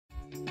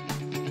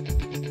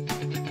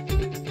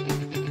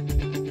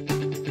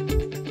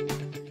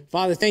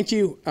Father, thank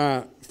you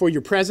for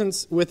your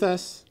presence with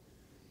us.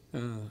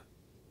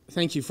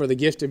 Thank you for the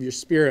gift of your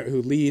Spirit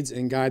who leads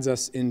and guides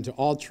us into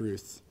all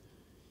truth.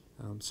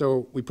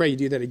 So we pray you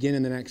do that again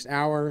in the next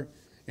hour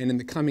and in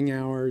the coming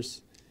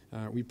hours.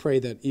 We pray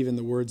that even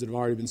the words that have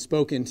already been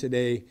spoken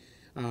today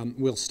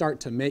will start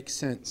to make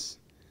sense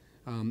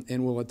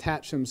and will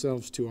attach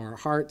themselves to our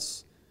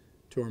hearts,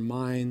 to our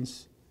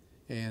minds,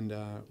 and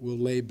will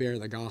lay bare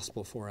the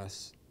gospel for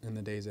us in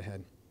the days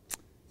ahead.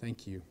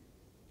 Thank you.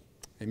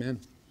 Amen.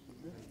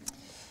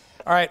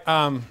 All right.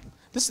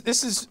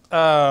 This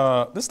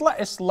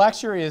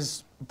lecture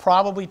is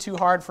probably too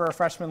hard for a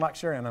freshman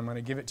lecture, and I'm going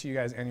to give it to you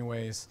guys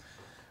anyways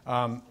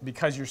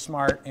because you're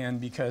smart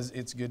and because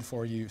it's good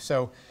for you.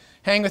 So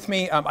hang with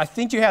me. I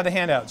think you have the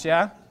handouts,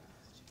 yeah?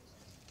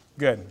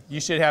 Good.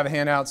 You should have the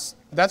handouts.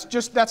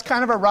 That's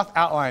kind of a rough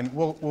outline.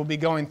 We'll be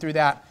going through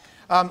that.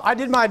 I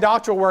did my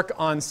doctoral work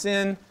on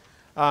sin.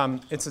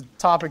 It's a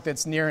topic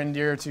that's near and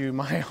dear to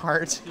my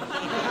heart.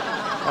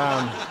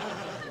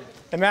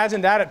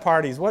 Imagine that at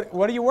parties. What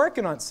are you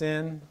working on,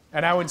 sin?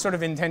 And I would sort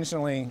of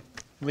intentionally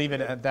leave it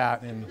at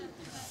that. And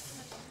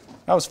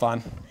that was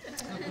fun.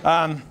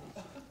 But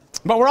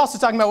we're also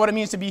talking about what it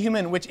means to be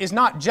human, which is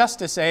not just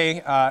to say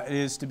it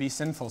is to be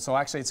sinful. So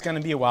actually, it's going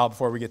to be a while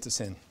before we get to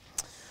sin.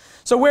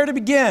 So where to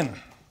begin?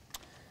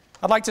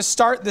 I'd like to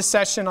start this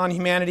session on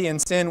humanity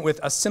and sin with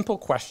a simple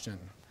question.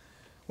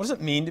 What does it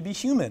mean to be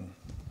human?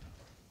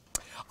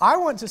 I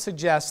want to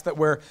suggest that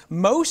where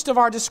most of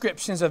our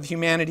descriptions of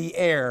humanity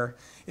err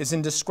is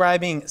in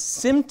describing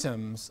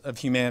symptoms of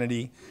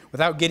humanity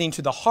without getting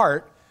to the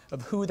heart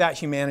of who that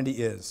humanity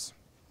is.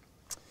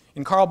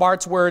 In Karl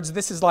Barth's words,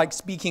 this is like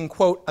speaking,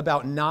 quote,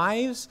 about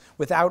knives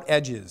without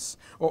edges,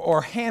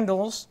 or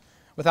handles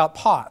without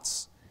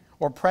pots,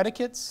 or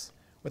predicates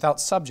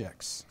without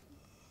subjects.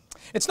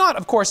 It's not,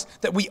 of course,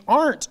 that we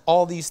aren't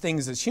all these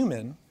things as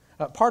human.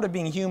 Part of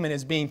being human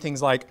is being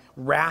things like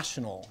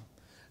rational,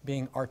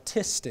 being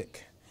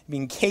artistic,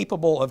 being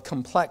capable of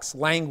complex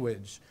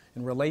language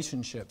and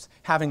relationships,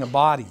 having a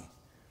body.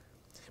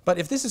 But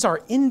if this is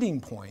our ending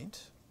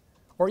point,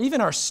 or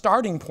even our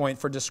starting point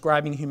for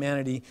describing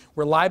humanity,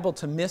 we're liable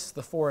to miss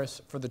the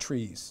forest for the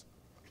trees.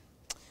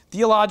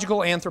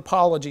 Theological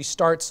anthropology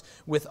starts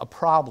with a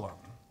problem.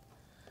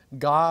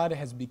 God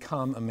has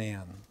become a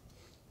man.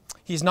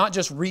 He's not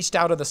just reached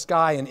out of the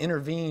sky and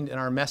intervened in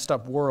our messed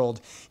up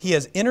world. He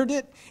has entered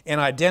it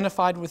and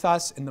identified with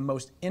us in the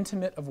most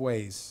intimate of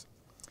ways.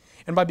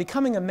 And by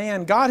becoming a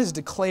man, God has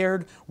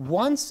declared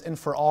once and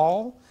for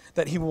all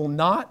that he will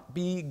not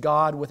be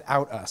God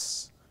without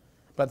us,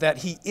 but that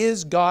he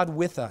is God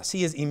with us.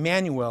 He is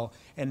Emmanuel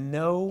and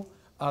no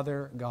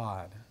other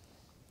God.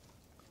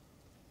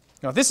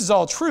 Now, if this is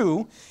all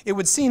true, it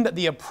would seem that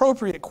the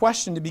appropriate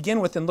question to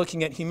begin with in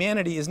looking at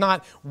humanity is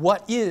not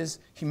what is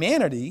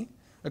humanity,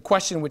 a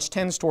question which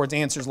tends towards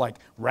answers like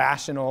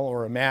rational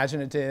or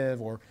imaginative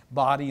or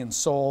body and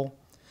soul,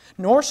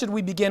 nor should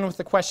we begin with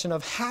the question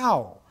of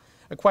how,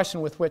 a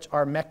question with which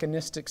our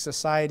mechanistic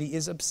society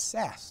is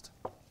obsessed.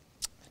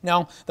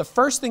 Now, the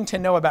first thing to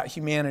know about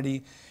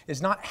humanity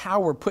is not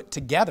how we're put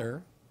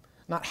together,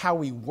 not how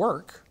we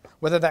work,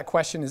 whether that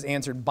question is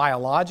answered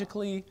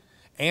biologically,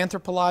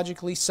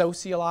 anthropologically,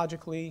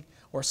 sociologically,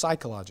 or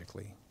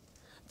psychologically.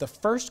 The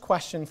first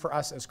question for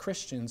us as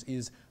Christians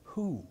is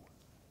who?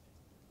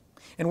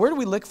 And where do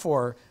we look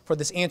for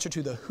this answer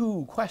to the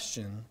who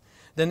question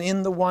than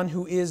in the one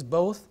who is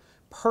both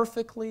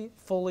perfectly,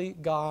 fully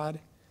God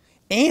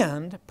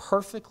and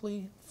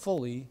perfectly,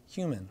 fully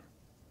human?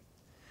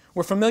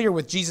 We're familiar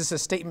with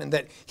Jesus' statement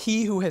that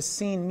he who has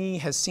seen me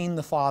has seen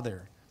the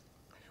Father.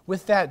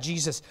 With that,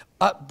 Jesus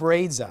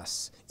upbraids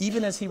us,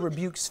 even as he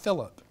rebukes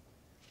Philip.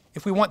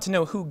 If we want to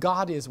know who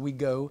God is, we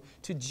go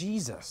to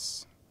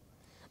Jesus.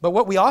 But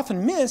what we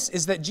often miss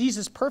is that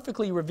Jesus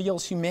perfectly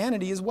reveals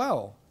humanity as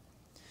well.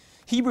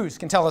 Hebrews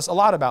can tell us a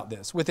lot about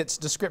this with its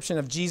description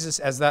of Jesus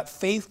as that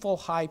faithful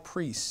high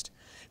priest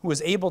who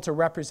was able to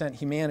represent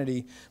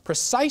humanity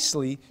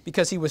precisely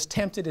because he was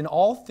tempted in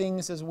all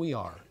things as we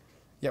are,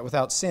 yet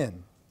without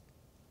sin.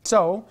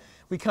 So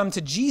we come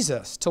to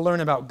Jesus to learn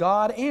about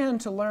God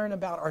and to learn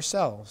about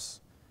ourselves.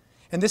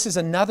 And this is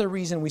another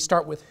reason we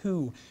start with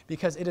who,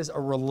 because it is a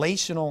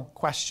relational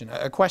question,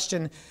 a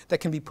question that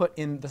can be put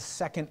in the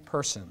second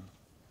person.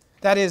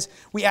 That is,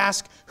 we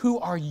ask, who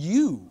are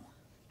you,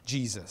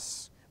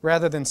 Jesus,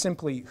 rather than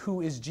simply,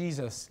 who is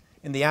Jesus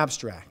in the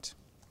abstract.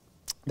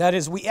 That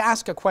is, we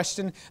ask a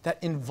question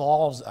that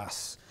involves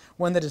us,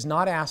 one that is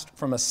not asked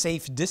from a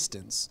safe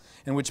distance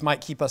and which might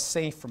keep us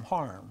safe from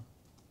harm.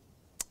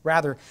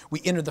 Rather,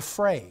 we enter the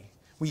fray.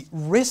 We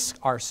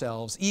risk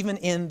ourselves, even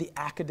in the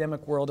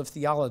academic world of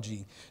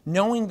theology,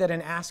 knowing that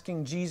in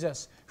asking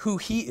Jesus who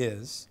he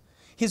is,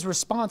 his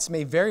response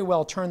may very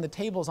well turn the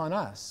tables on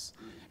us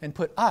and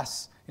put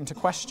us into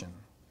question.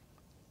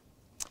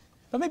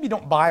 But maybe you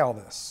don't buy all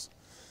this.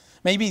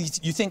 Maybe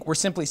you think we're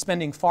simply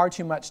spending far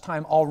too much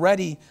time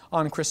already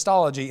on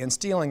Christology and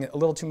stealing a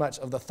little too much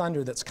of the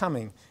thunder that's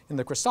coming in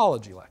the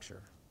Christology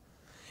lecture.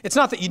 It's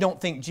not that you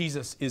don't think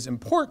Jesus is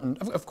important.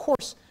 Of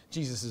course,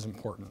 Jesus is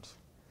important.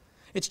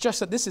 It's just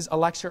that this is a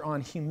lecture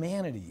on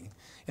humanity,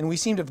 and we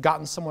seem to have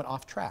gotten somewhat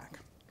off track.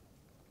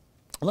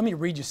 Let me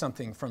read you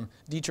something from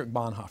Dietrich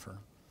Bonhoeffer.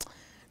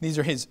 These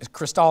are his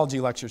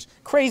Christology lectures.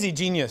 Crazy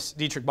genius,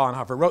 Dietrich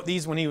Bonhoeffer. Wrote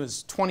these when he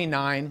was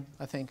 29,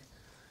 I think.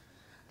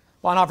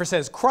 Bonhoeffer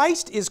says,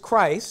 Christ is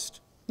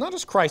Christ, not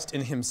as Christ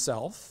in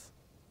himself,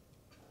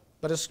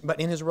 but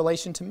in his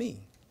relation to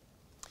me.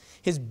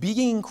 His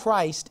being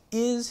Christ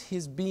is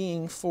his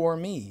being for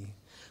me.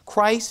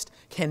 Christ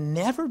can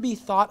never be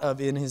thought of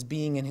in his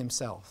being in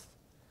himself,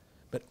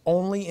 but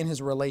only in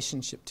his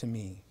relationship to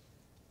me.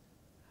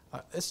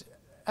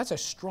 That's a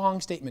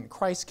strong statement.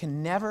 Christ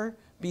can never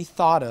be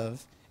thought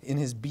of in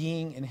his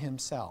being in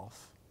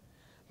himself,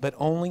 but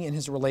only in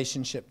his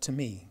relationship to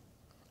me.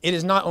 It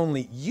is not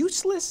only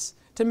useless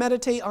to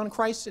meditate on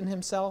Christ in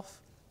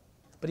himself,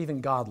 but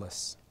even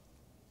godless.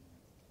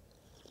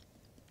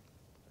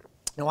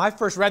 Now, when I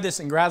first read this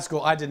in grad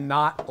school, I did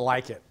not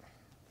like it.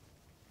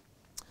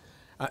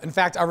 In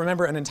fact, I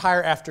remember an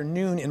entire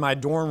afternoon in my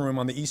dorm room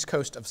on the east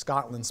coast of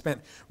Scotland,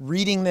 spent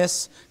reading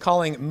this,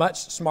 calling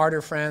much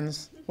smarter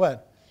friends.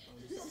 What?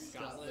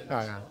 Scotland. Oh,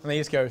 yeah, on the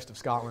east coast of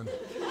Scotland.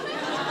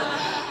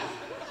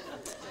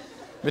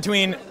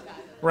 Between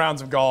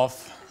rounds of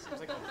golf.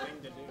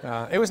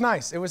 It was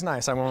nice. It was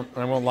nice. I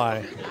won't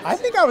lie. I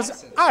think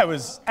I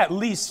was at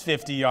least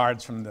 50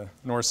 yards from the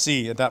North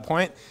Sea at that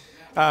point.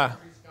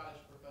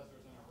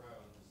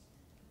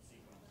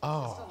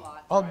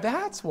 Oh,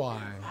 that's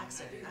why.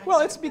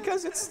 Well, it's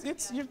because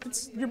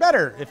you're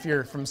better if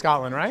you're from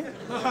Scotland, right?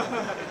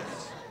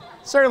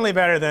 Certainly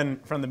better than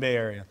from the Bay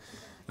Area.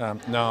 No,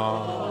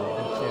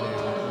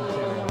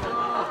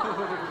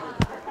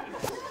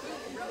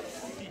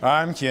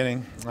 I'm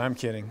kidding. I'm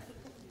kidding.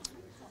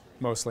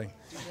 Mostly.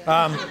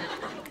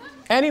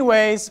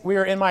 Anyways, we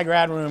were in my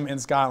grad room in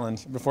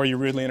Scotland before you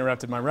rudely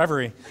interrupted my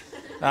reverie.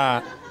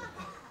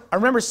 I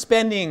remember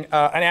spending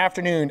an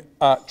afternoon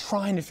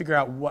trying to figure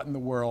out what in the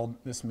world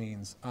this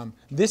means.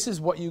 This is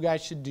what you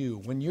guys should do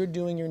when you're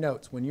doing your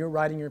notes, when you're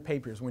writing your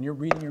papers, when you're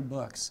reading your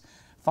books.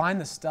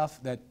 Find the stuff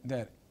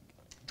that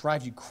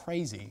drives you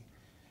crazy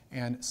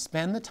and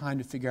spend the time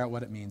to figure out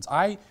what it means.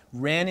 I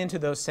ran into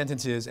those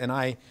sentences and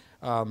I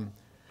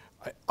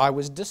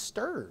was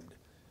disturbed.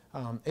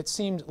 It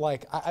seemed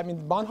like,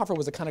 Bonhoeffer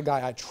was the kind of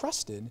guy I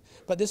trusted,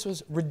 but this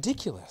was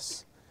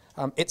ridiculous.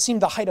 It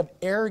seemed the height of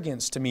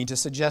arrogance to me to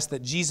suggest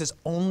that Jesus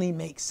only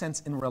makes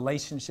sense in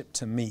relationship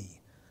to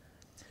me.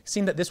 It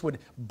seemed that this would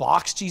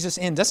box Jesus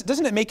in.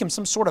 Doesn't it make him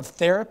some sort of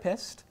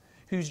therapist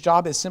whose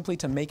job is simply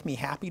to make me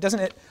happy? Doesn't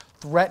it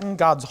threaten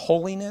God's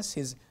holiness,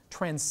 his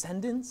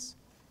transcendence?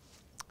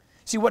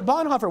 See, what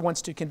Bonhoeffer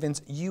wants to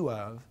convince you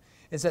of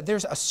is that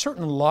there's a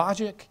certain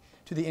logic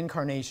to the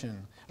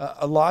incarnation,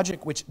 a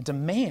logic which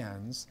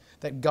demands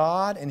that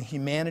God and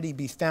humanity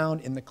be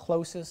found in the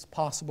closest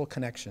possible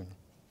connection.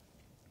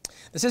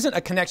 This isn't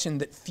a connection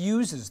that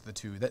fuses the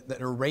two, that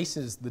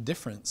erases the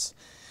difference,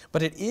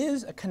 but it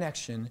is a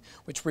connection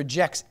which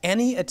rejects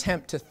any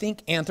attempt to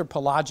think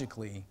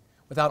anthropologically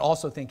without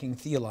also thinking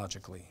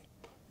theologically.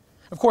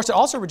 Of course, it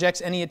also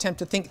rejects any attempt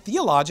to think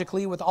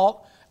theologically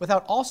without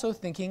also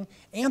thinking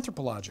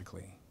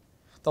anthropologically.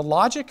 The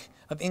logic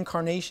of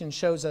incarnation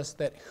shows us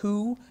that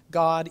who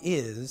God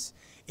is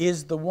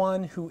the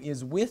one who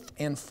is with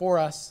and for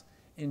us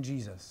in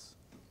Jesus.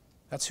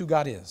 That's who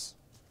God is.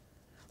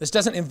 This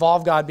doesn't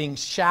involve God being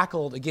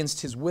shackled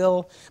against his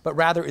will, but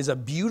rather is a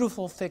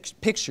beautiful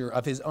picture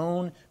of his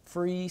own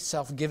free,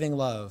 self-giving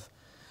love,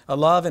 a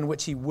love in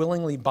which he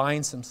willingly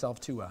binds himself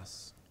to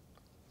us.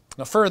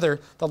 Now further,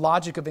 the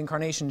logic of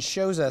incarnation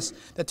shows us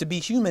that to be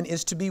human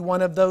is to be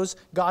one of those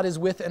God is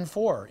with and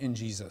for in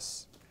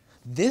Jesus.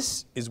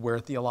 This is where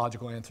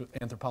theological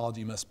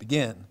anthropology must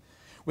begin,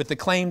 with the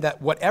claim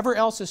that whatever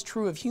else is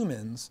true of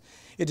humans,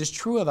 it is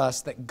true of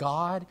us that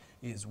God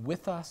is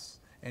with us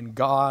and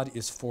God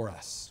is for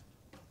us.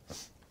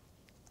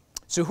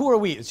 So who are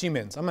we as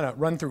humans? I'm going to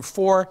run through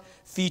 4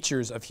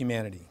 features of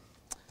humanity.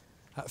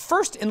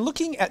 First, in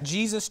looking at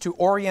Jesus to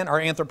orient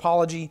our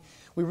anthropology,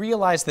 we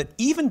realize that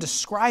even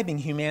describing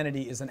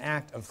humanity is an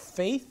act of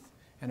faith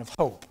and of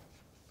hope.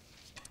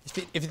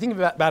 If you think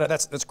about it,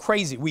 that's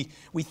crazy.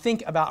 We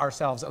think about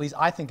ourselves, at least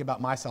I think about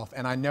myself,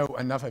 and I know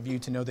enough of you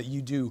to know that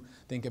you do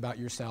think about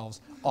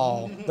yourselves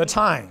all the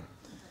time.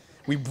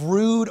 We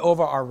brood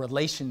over our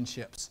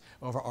relationships,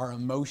 over our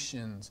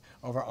emotions,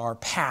 over our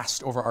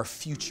past, over our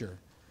future.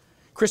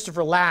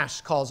 Christopher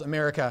Lasch calls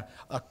America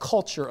a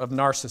culture of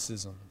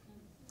narcissism.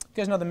 You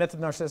guys know the myth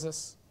of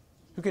Narcissus?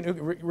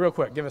 Real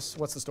quick, give us,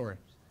 what's the story?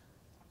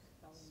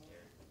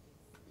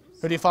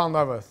 Who do you fall in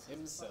love with?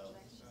 Himself.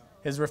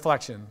 His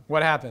reflection.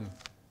 What happened?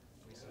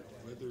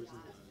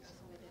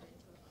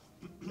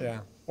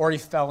 Yeah. Or he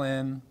fell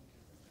in.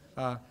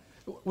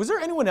 Was there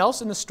anyone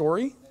else in the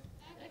story?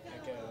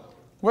 Echo.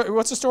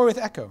 What's the story with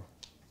Echo?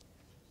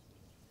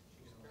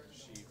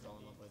 She fell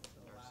in love with the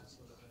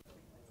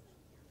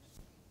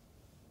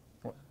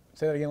narcissist.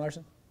 Say that again,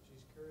 Larson?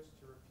 She's cursed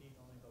to repeat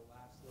only the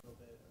last little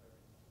bit of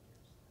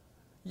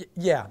her years.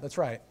 Yeah, that's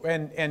right.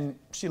 And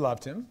she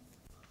loved him.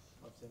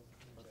 Loved him.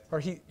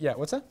 Or he, yeah,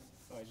 what's that?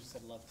 Oh, I just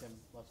said loved him,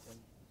 loved him.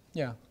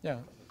 Yeah, yeah.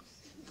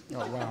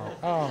 Oh,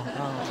 wow. Okay.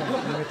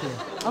 I'm with you.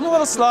 I'm a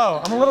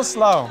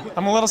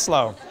little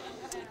slow.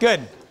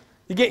 Good.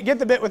 You get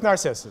the bit with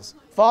Narcissus.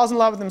 Falls in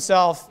love with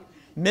himself,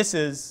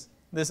 misses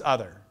this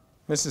other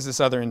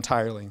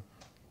entirely.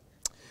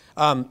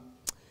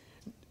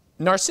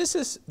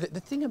 Narcissus, the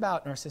thing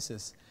about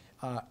Narcissus,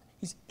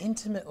 he's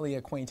intimately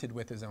acquainted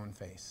with his own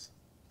face.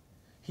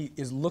 He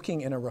is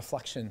looking in a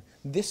reflection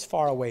this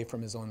far away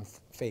from his own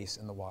face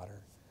in the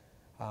water.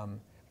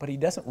 But he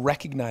doesn't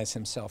recognize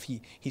himself.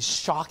 He's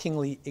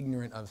shockingly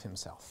ignorant of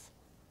himself.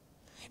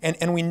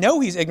 And we know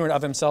he's ignorant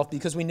of himself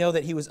because we know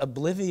that he was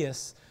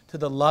oblivious to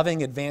the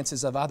loving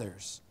advances of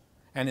others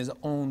and his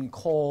own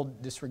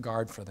cold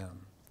disregard for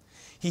them.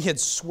 He had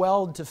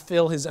swelled to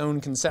fill his own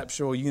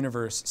conceptual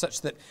universe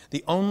such that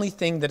the only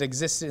thing that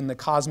existed in the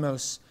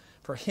cosmos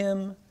for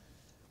him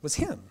was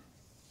him.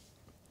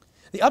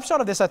 The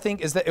upshot of this, I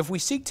think, is that if we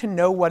seek to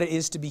know what it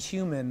is to be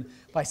human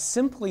by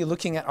simply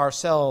looking at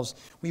ourselves,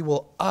 we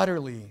will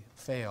utterly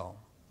fail.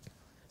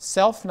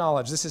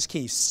 Self-knowledge, this is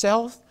key.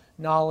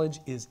 Self-knowledge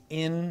is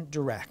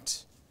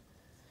indirect.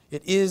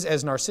 It is,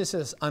 as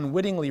Narcissus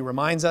unwittingly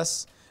reminds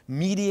us,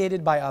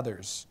 mediated by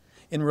others,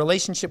 in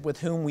relationship with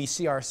whom we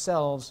see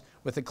ourselves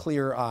with a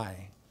clearer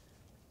eye.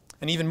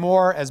 And even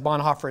more, as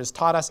Bonhoeffer has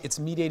taught us, it's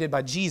mediated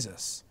by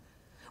Jesus.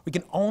 We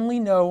can only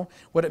know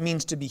what it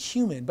means to be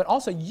human, but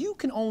also you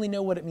can only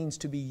know what it means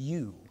to be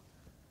you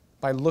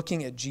by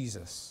looking at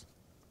Jesus.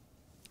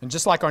 And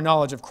just like our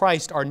knowledge of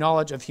Christ, our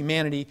knowledge of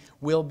humanity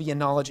will be a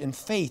knowledge in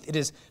faith. It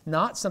is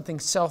not something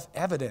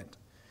self-evident,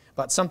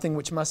 but something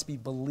which must be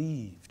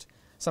believed,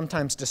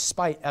 sometimes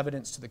despite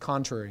evidence to the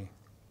contrary.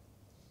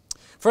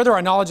 Further,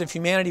 our knowledge of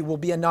humanity will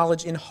be a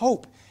knowledge in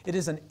hope. It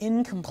is an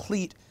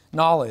incomplete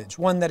knowledge,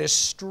 one that is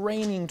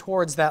straining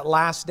towards that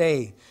last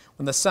day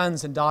when the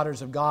sons and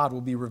daughters of God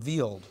will be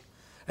revealed,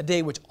 a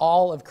day which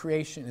all of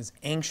creation is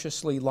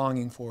anxiously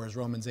longing for, as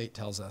Romans 8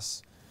 tells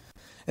us.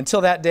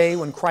 Until that day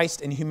when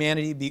Christ and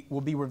humanity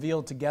will be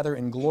revealed together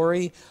in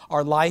glory,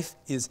 our life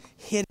is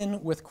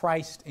hidden with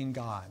Christ in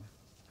God.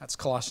 That's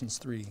Colossians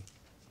 3.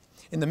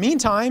 In the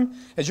meantime,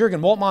 as Jürgen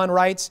Moltmann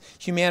writes,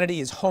 humanity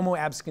is homo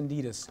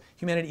absconditus.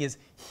 Humanity is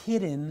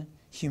hidden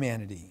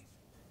humanity.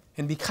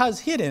 And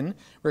because hidden,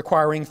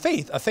 requiring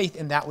faith, a faith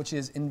in that which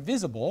is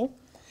invisible,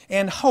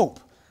 and hope,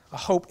 a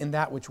hope in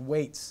that which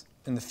waits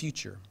in the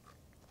future.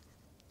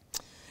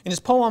 In his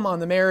poem on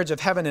the marriage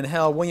of heaven and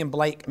hell, William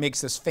Blake makes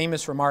this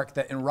famous remark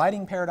that in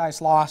writing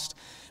Paradise Lost,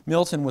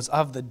 Milton was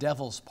of the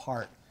devil's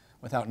part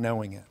without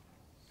knowing it.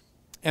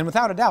 And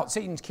without a doubt,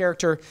 Satan's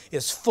character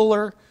is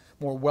fuller,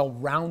 more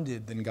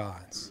well-rounded than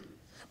God's.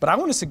 But I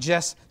want to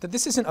suggest that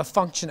this isn't a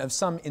function of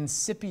some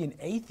incipient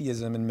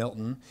atheism in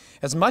Milton,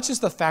 as much as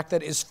the fact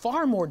that it is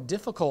far more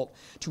difficult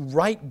to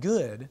write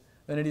good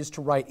than it is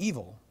to write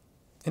evil.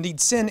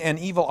 Indeed, sin and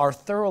evil are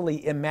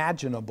thoroughly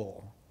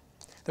imaginable.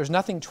 There's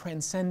nothing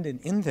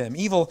transcendent in them.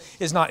 Evil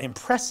is not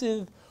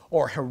impressive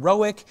or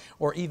heroic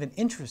or even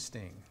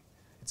interesting.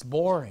 It's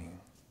boring.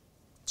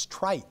 It's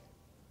trite,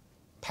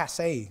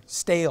 passé,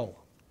 stale.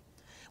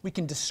 We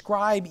can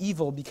describe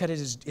evil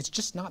because it's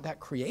just not that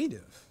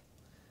creative.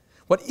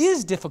 What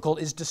is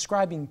difficult is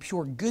describing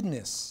pure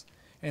goodness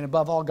and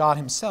above all God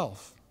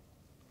himself.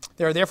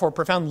 There are therefore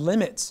profound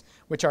limits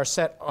which are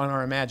set on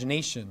our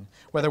imagination,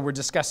 whether we're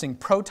discussing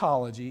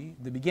protology,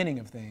 the beginning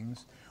of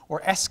things,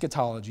 or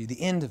eschatology,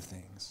 the end of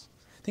things.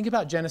 Think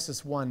about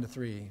Genesis 1 to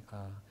 3,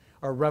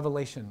 or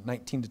Revelation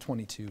 19 to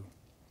 22.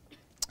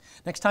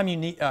 Next time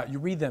you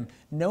read them,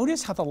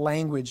 notice how the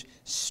language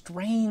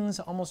strains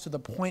almost to the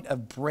point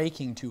of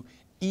breaking to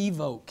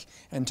evoke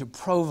and to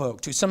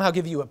provoke, to somehow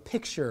give you a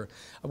picture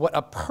of what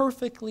a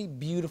perfectly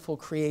beautiful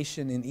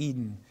creation in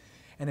Eden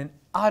and an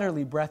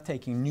utterly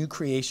breathtaking new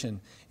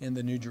creation in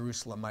the New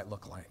Jerusalem might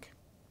look like.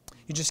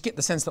 You just get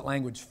the sense that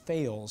language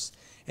fails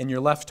and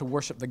you're left to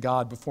worship the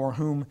God before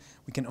whom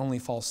we can only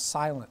fall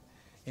silent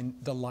in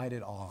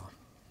delighted awe.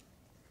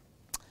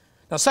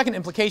 Now, second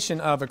implication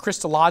of a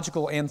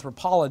Christological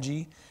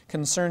anthropology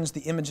concerns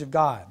the image of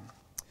God.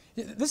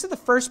 This is the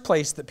first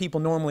place that people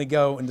normally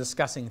go in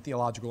discussing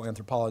theological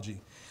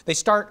anthropology. They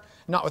start,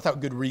 not without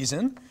good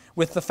reason,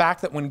 with the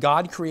fact that when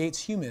God creates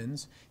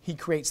humans, he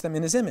creates them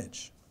in his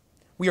image.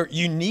 We are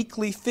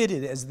uniquely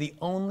fitted as the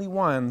only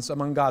ones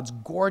among God's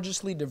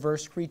gorgeously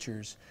diverse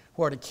creatures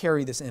who are to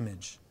carry this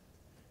image.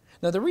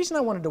 Now, the reason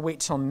I wanted to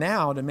wait till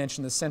now to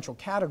mention this central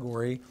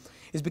category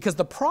is because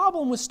the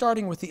problem with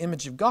starting with the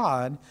image of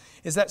God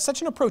is that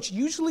such an approach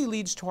usually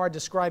leads to our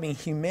describing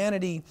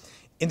humanity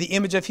in the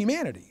image of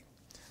humanity.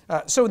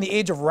 So in the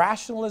age of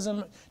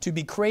rationalism, to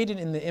be created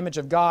in the image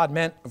of God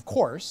meant, of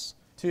course,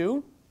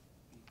 to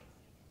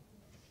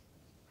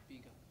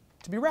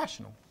be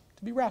rational.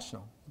 To be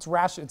rational.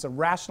 It's a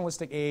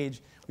rationalistic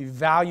age. We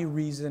value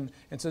reason.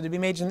 And so to be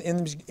made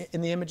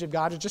in the image of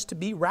God is just to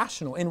be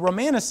rational. In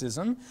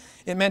Romanticism,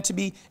 it meant to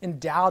be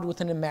endowed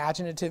with an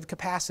imaginative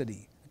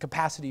capacity, a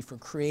capacity for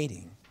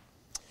creating.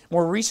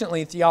 More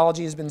recently,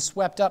 theology has been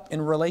swept up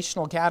in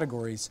relational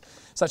categories,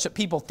 such that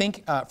people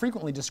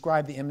frequently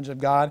describe the image of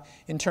God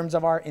in terms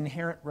of our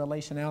inherent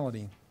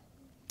relationality.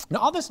 Now,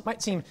 all this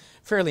might seem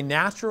fairly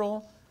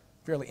natural,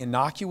 fairly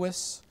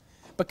innocuous,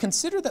 but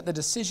consider that the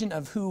decision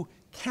of who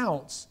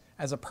counts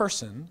as a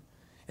person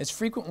is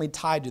frequently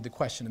tied to the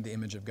question of the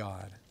image of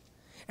God.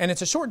 And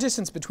it's a short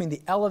distance between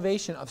the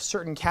elevation of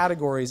certain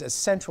categories as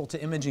central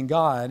to imaging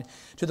God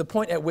to the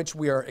point at which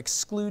we are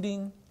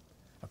excluding,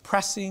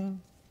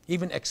 oppressing,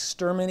 even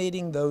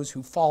exterminating those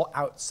who fall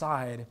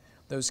outside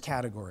those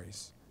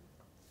categories.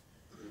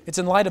 It's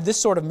in light of this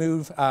sort of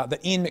move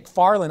that Ian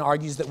McFarlane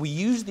argues that we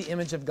use the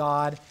image of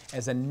God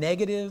as a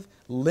negative,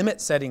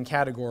 limit-setting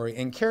category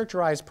and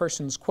characterize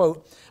persons,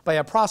 quote, by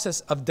a process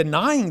of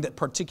denying that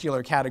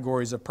particular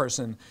categories of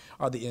person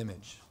are the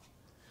image.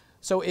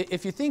 So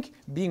if you think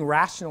being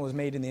rational is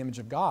made in the image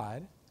of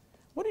God,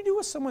 what do you do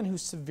with someone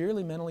who's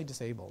severely mentally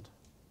disabled?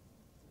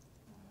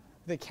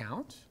 Do they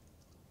count?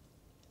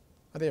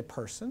 Are they a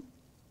person?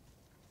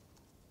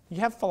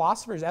 You have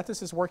philosophers,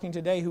 ethicists working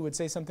today who would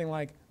say something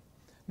like,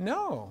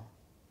 no,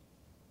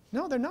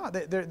 they're not.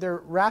 Their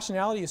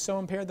rationality is so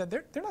impaired that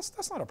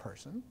that's not a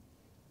person.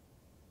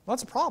 Well,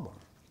 that's a problem.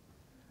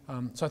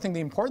 So I think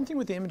the important thing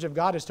with the image of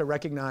God is to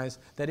recognize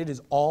that it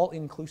is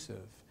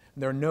all-inclusive.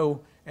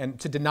 And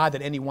to deny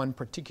that any one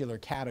particular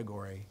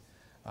category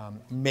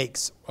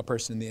makes a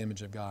person in the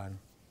image of God.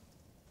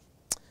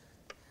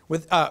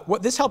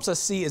 What this helps us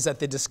see is that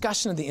the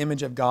discussion of the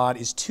image of God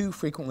is too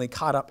frequently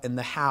caught up in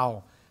the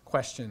how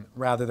question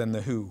rather than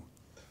the who.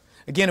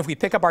 Again, if we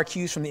pick up our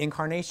cues from the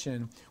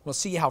incarnation, we'll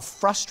see how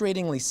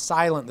frustratingly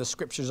silent the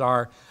scriptures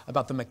are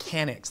about the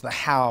mechanics, the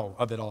how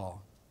of it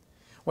all.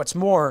 What's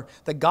more,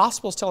 the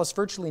Gospels tell us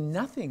virtually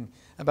nothing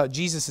about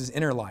Jesus'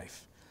 inner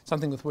life,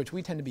 something with which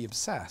we tend to be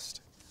obsessed.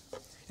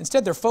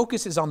 Instead, their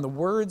focus is on the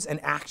words and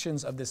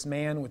actions of this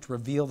man which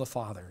reveal the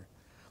Father.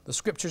 The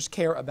scriptures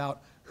care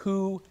about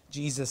who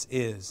Jesus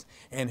is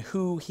and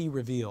who he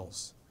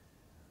reveals.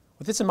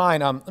 With this in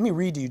mind, let me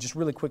read to you just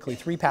really quickly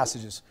 3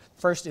 passages.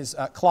 First is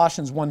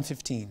Colossians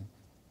 1:15.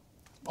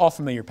 All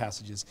familiar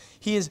passages.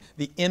 He is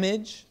the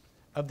image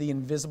of the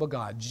invisible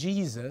God.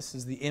 Jesus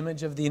is the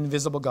image of the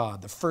invisible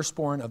God, the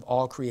firstborn of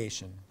all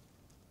creation.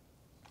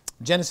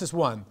 Genesis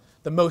 1,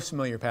 the most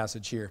familiar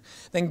passage here.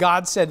 Then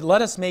God said,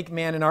 "Let us make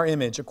man in our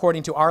image,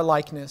 according to our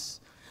likeness,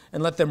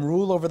 and let them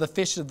rule over the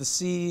fish of the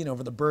sea, and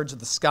over the birds of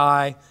the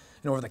sky,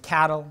 and over the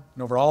cattle,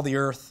 and over all the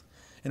earth,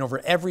 and over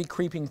every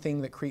creeping thing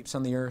that creeps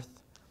on the earth."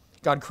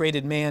 God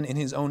created man in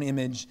his own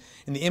image.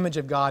 In the image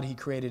of God, he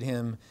created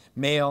him.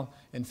 Male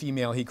and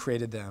female, he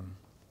created them.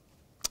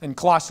 And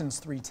Colossians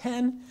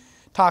 3:10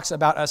 talks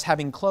about us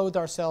having clothed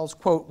ourselves,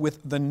 quote,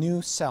 with the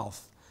new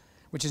self,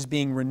 which is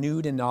being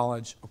renewed in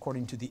knowledge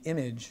according to the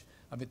image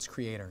of its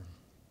creator.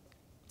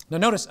 Now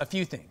notice a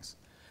few things.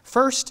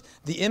 First,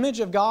 the image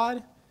of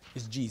God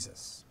is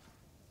Jesus.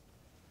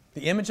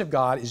 The image of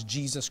God is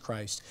Jesus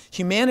Christ.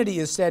 Humanity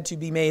is said to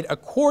be made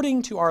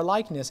according to our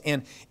likeness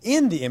and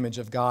in the image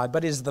of God,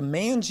 but it is the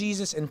man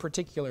Jesus in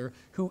particular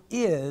who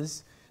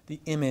is the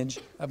image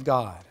of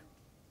God.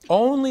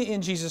 Only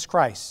in Jesus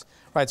Christ,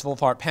 writes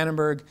Wolfhart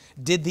Pannenberg,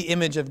 did the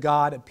image of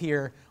God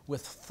appear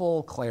with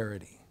full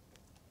clarity.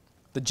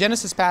 The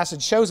Genesis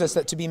passage shows us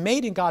that to be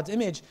made in God's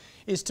image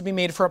is to be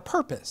made for a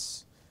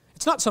purpose.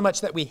 It's not so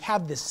much that we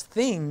have this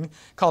thing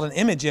called an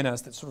image in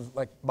us that's sort of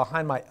like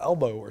behind my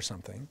elbow or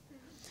something.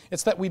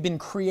 It's that we've been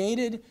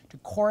created to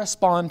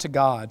correspond to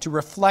God, to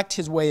reflect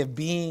his way of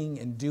being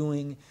and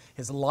doing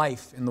his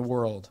life in the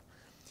world.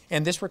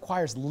 And this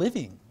requires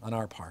living on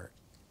our part.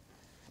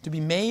 To be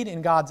made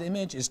in God's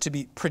image is to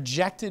be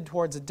projected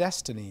towards a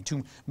destiny,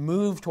 to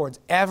move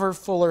towards ever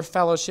fuller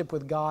fellowship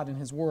with God and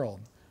his world.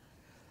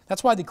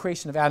 That's why the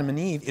creation of Adam and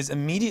Eve is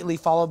immediately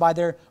followed by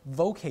their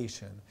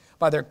vocation,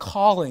 by their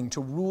calling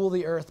to rule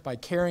the earth by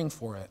caring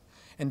for it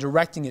and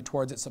directing it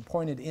towards its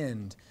appointed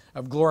end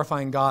of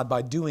glorifying God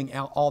by doing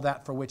all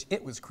that for which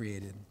it was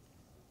created.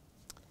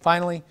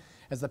 Finally,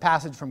 as the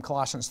passage from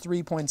Colossians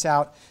 3 points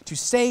out, to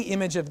say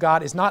image of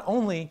God is not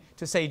only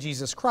to say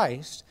Jesus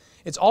Christ,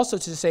 it's also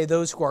to say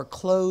those who are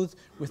clothed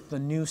with the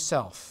new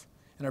self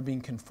and are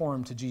being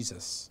conformed to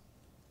Jesus.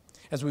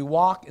 As we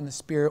walk in the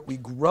Spirit, we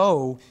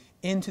grow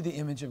into the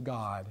image of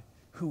God,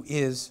 who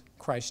is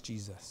Christ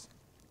Jesus.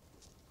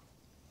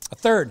 A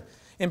third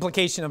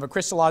implication of a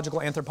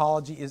Christological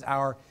anthropology is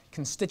our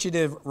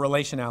constitutive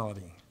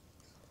relationality.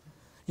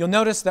 You'll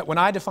notice that when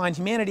I defined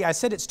humanity, I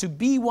said it's to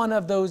be one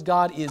of those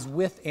God is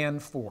with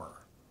and for.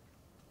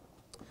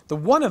 The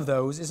one of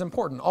those is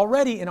important.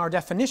 Already in our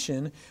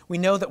definition, we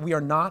know that we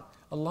are not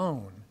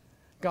alone.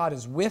 God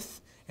is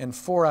with and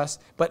for us,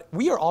 but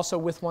we are also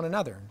with one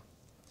another.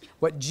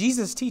 What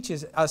Jesus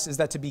teaches us is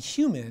that to be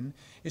human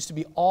is to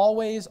be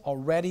always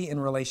already in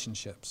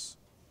relationships.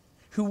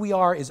 Who we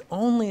are is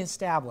only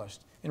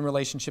established in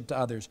relationship to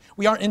others.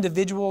 We aren't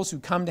individuals who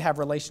come to have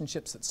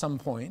relationships at some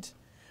point.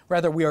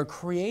 Rather, we are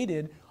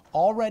created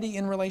already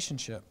in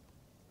relationship.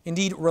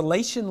 Indeed,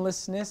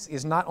 relationlessness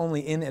is not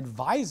only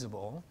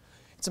inadvisable,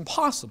 it's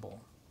impossible.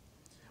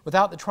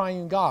 Without the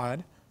triune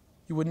God,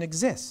 you wouldn't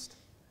exist.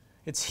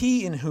 It's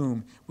he in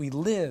whom we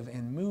live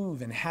and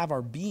move and have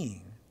our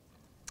being.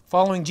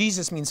 Following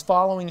Jesus means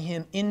following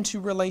him into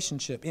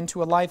relationship,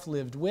 into a life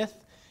lived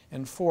with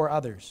and for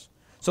others.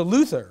 So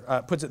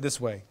Luther puts it this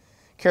way,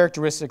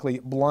 characteristically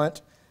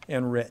blunt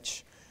and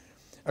rich.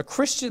 A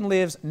Christian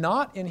lives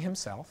not in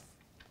himself,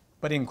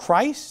 but in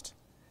Christ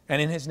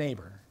and in his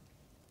neighbor.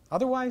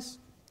 Otherwise,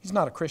 he's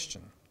not a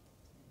Christian.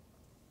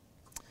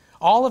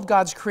 All of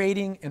God's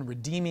creating and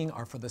redeeming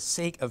are for the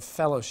sake of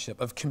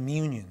fellowship, of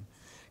communion.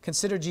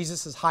 Consider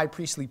Jesus' high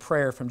priestly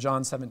prayer from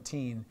John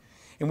 17,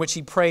 in which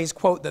he prays,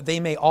 quote, that they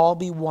may all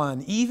be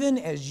one, even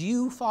as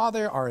you,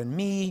 Father, are in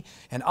me,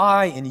 and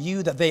I in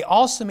you, that they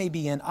also may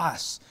be in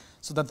us,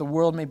 so that the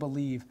world may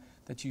believe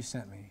that you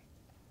sent me.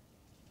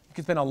 You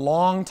could spend a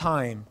long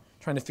time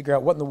trying to figure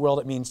out what in the world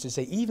it means to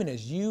say, even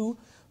as you,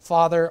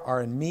 Father,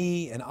 are in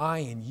me, and I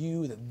in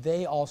you, that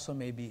they also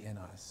may be in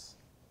us.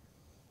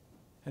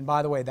 And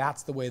by the way,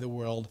 that's the way the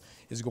world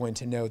is going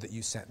to know that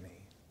you sent me.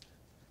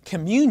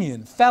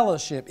 Communion,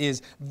 fellowship,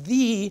 is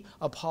the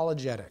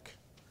apologetic,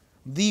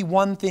 the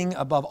one thing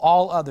above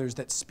all others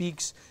that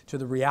speaks to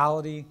the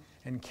reality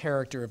and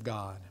character of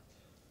God.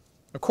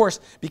 Of course,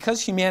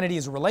 because humanity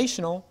is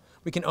relational,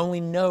 we can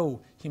only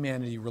know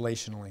humanity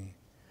relationally.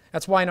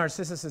 That's why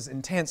Narcissus'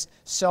 intense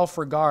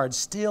self-regard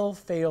still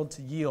failed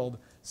to yield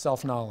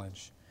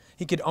self-knowledge.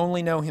 He could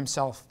only know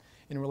himself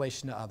in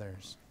relation to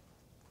others.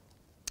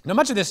 Now,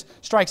 much of this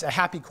strikes a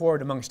happy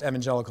chord amongst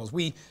evangelicals.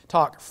 We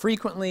talk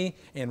frequently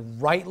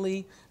and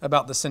rightly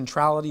about the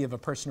centrality of a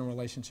personal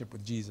relationship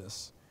with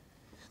Jesus.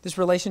 This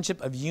relationship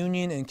of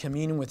union and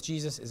communion with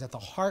Jesus is at the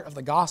heart of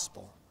the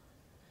gospel.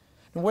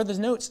 And where the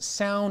notes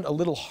sound a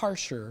little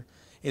harsher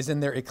is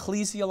in their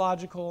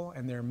ecclesiological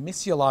and their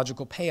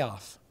missiological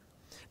payoff.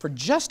 For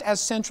just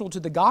as central to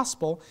the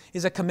gospel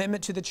is a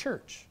commitment to the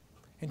church,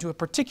 and to a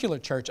particular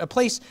church, a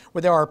place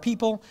where there are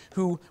people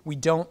who we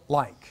don't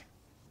like.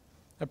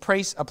 A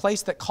place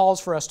that calls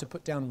for us to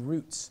put down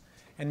roots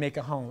and make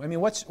a home. I mean,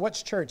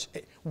 what's church?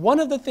 One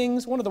of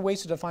the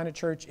ways to define a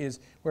church is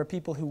where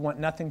people who want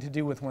nothing to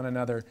do with one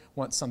another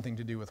want something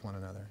to do with one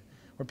another.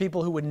 Where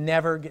people who would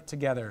never get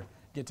together.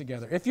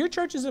 If your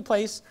church is a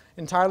place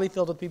entirely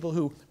filled with people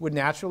who would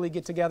naturally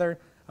get together,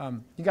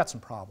 you got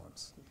some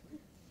problems.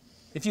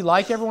 If you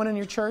like everyone in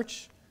your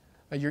church,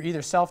 you're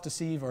either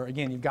self-deceived or,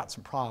 again, you've got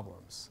some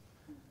problems.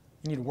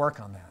 You need to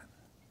work on that.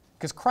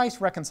 Because Christ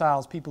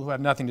reconciles people who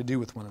have nothing to do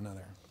with one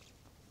another.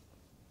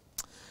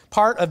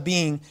 Part of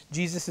being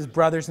Jesus'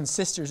 brothers and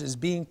sisters is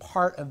being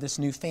part of this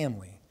new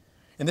family.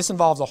 And this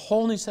involves a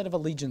whole new set of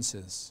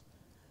allegiances.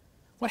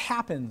 What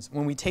happens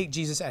when we take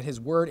Jesus at his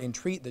word and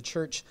treat the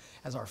church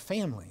as our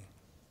family?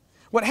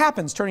 What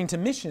happens, turning to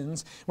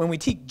missions, when we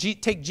take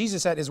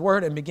Jesus at his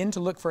word and begin to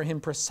look for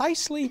him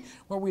precisely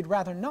where we'd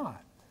rather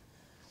not?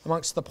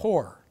 Amongst the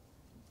poor,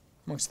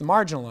 amongst the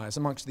marginalized,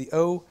 amongst the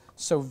oh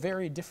so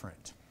very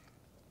different.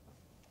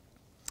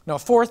 Now, a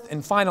fourth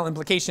and final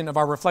implication of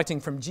our reflecting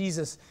from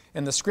Jesus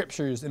and the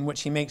scriptures in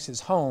which he makes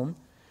his home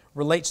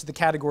relates to the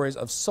categories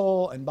of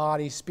soul and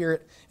body,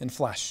 spirit and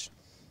flesh.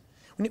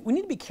 We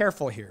need to be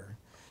careful here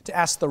to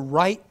ask the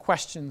right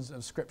questions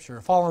of Scripture,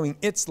 following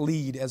its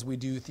lead as we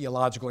do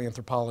theological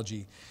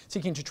anthropology,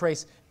 seeking to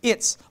trace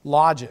its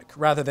logic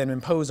rather than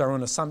impose our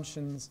own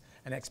assumptions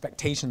and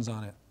expectations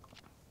on it.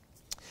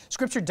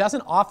 Scripture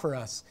doesn't offer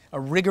us a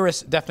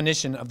rigorous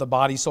definition of the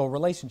body-soul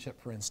relationship,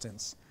 for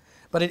instance.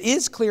 But it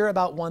is clear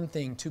about one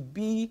thing. To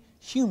be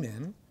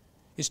human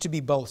is to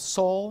be both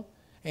soul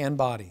and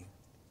body.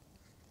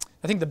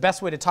 I think the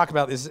best way to talk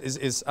about this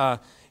is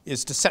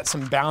to set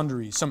some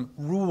boundaries, some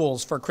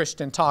rules for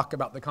Christian talk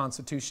about the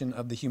constitution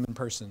of the human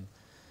person.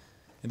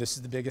 And this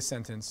is the biggest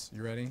sentence.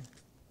 You ready?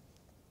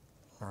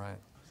 All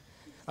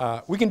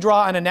right. We can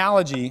draw an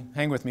analogy,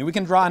 hang with me, we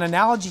can draw an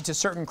analogy to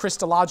certain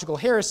Christological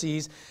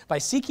heresies by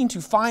seeking to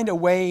find a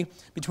way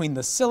between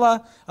the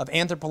Scylla of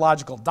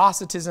anthropological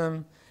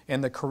Docetism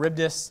and the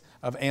Charybdis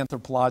of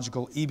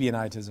anthropological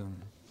Ebionitism.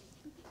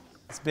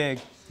 It's big.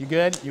 You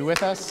good? You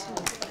with us?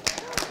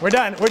 We're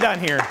done. We're done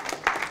here.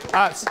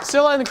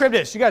 Scylla and the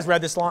Charybdis. You guys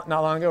read this not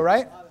long ago,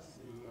 right?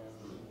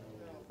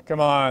 Come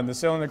on, the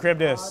Scylla and the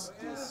Charybdis.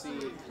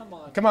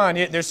 Come on,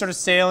 they're sort of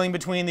sailing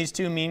between these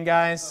two mean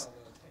guys.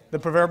 The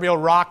proverbial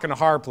rock and a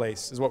hard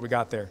place is what we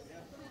got there.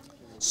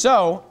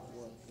 So,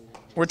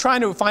 we're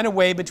trying to find a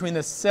way between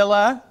the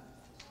Scylla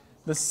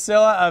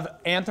of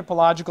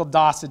anthropological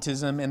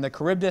Docetism and the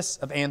Charybdis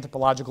of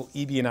anthropological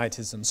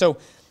Ebionitism. So,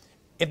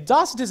 if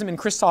Docetism in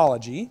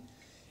Christology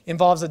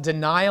involves a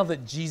denial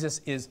that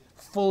Jesus is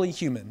fully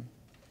human,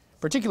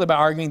 particularly by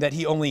arguing that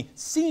he only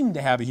seemed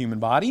to have a human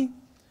body,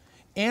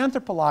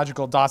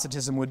 anthropological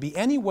Docetism would be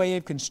any way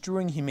of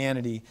construing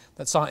humanity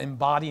that saw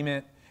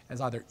embodiment as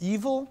either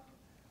evil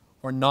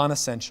or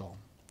non-essential.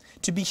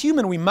 To be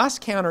human, we must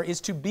counter,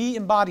 is to be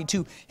embodied,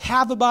 to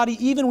have a body,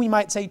 even we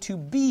might say to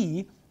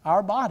be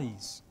our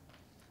bodies.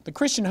 The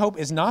Christian hope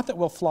is not that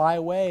we'll fly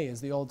away, as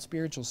the old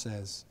spiritual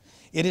says.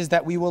 It is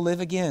that we will live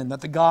again,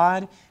 that the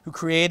God who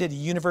created a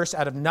universe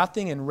out of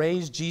nothing and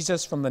raised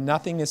Jesus from the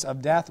nothingness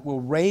of death will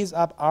raise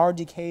up our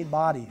decayed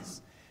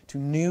bodies to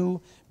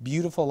new,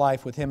 beautiful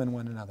life with him and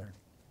one another.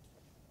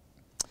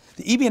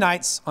 The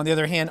Ebionites, on the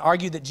other hand,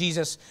 argued that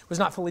Jesus was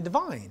not fully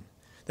divine,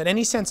 that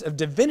any sense of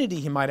divinity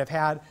he might have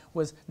had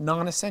was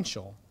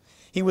non-essential.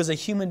 He was a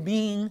human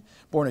being,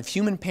 born of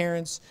human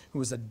parents, who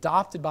was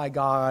adopted by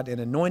God and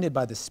anointed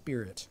by the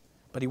Spirit.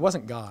 But he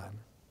wasn't God.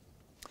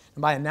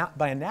 And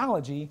by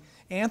analogy,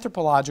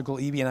 anthropological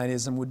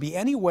Ebionism would be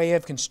any way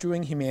of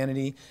construing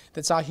humanity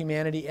that saw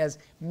humanity as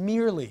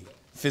merely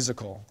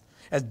physical,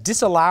 as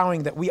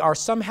disallowing that we are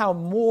somehow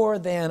more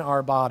than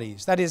our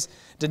bodies. That is,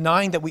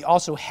 denying that we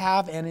also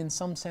have and in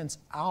some sense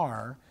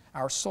are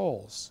our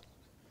souls.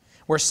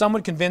 Where some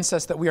would convince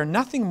us that we are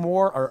nothing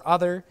more or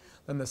other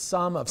than the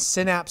sum of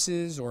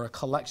synapses or a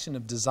collection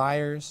of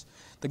desires,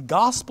 the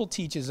gospel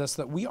teaches us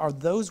that we are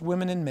those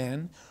women and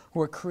men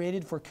who are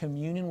created for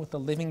communion with the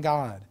living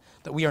God,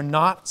 that we are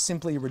not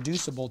simply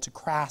reducible to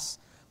crass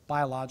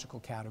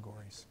biological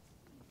categories.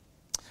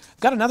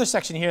 I've got another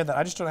section here that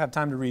I just don't have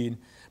time to read,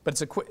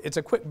 but it's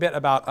a quick bit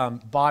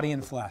about body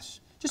and flesh.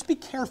 Just be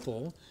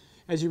careful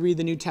as you read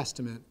the New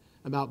Testament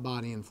about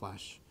body and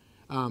flesh.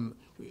 I'm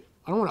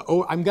going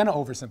to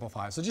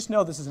oversimplify, so just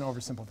know this is an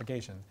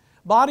oversimplification.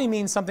 Body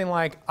means something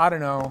like, I don't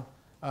know,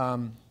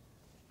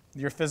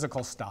 your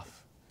physical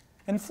stuff.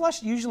 And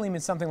flesh usually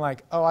means something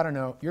like, oh, I don't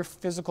know, your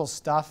physical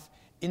stuff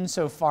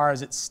insofar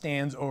as it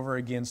stands over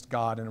against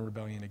God in a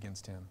rebellion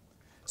against Him.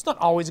 It's not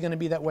always going to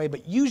be that way,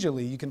 but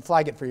usually, you can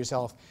flag it for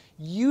yourself,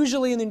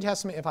 usually in the New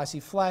Testament, if I see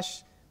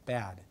flesh,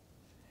 bad.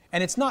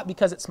 And it's not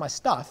because it's my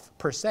stuff,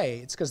 per se,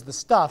 it's because the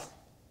stuff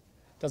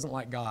doesn't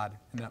like God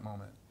in that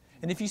moment.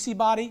 And if you see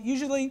body,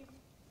 usually,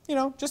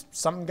 just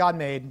something God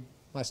made,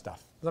 my stuff.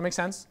 Does that make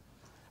sense?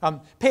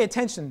 Pay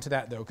attention to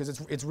that, though, because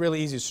it's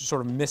really easy to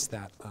sort of miss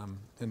that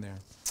in there.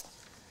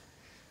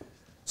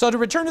 So to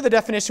return to the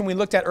definition we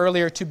looked at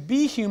earlier, to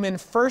be human,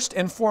 first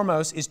and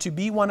foremost, is to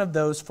be one of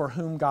those for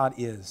whom God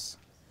is.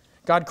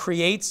 God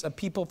creates a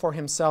people for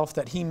Himself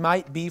that He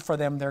might be for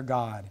them their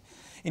God.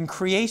 In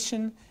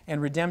creation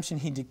and redemption,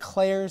 He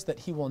declares that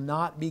He will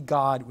not be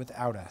God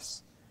without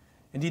us.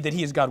 Indeed, that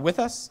He is God with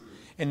us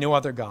and no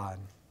other God.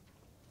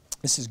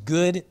 This is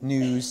good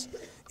news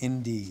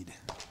indeed.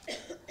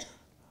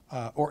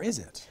 Or is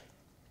it?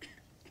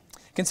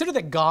 Consider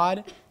that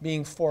God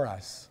being for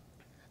us,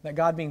 that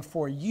God being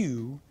for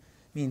you,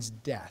 means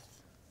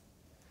death.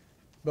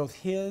 Both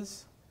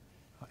His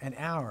and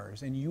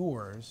ours and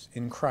yours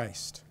in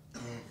Christ.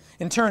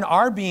 In turn,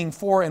 our being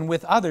for and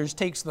with others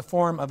takes the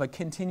form of a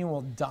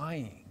continual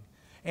dying,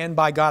 and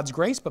by God's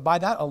grace, but by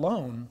that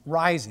alone,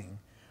 rising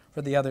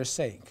for the other's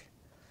sake.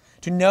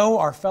 To know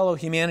our fellow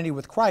humanity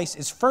with Christ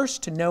is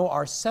first to know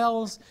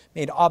ourselves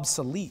made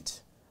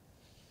obsolete.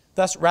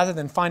 Thus, rather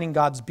than finding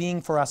God's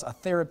being for us a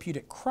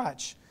therapeutic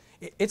crutch,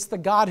 it's the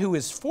God who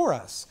is for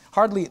us,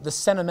 hardly the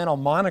sentimental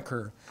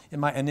moniker it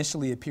might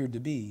initially appear to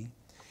be.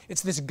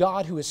 It's this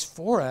God who is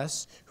for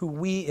us, who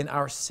we in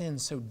our sin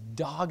so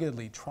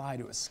doggedly try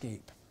to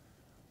escape.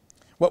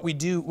 What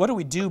do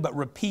we do but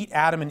repeat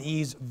Adam and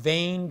Eve's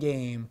vain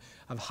game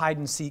of hide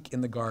and seek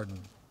in the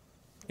garden?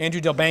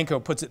 Andrew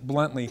Delbanco puts it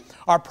bluntly,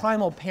 our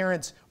primal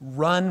parents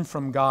run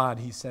from God,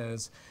 he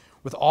says,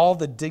 with all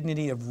the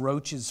dignity of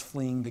roaches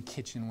fleeing the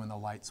kitchen when the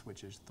light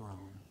switch is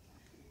thrown.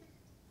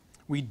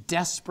 We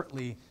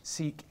desperately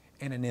seek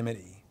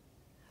anonymity,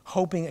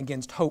 hoping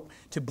against hope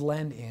to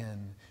blend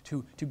in,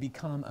 to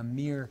become a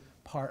mere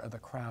part of the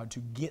crowd, to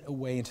get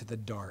away into the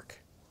dark.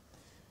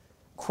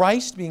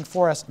 Christ being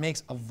for us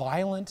makes a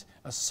violent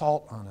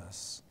assault on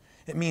us.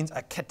 It means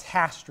a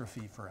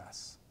catastrophe for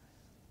us.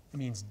 It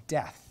means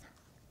death.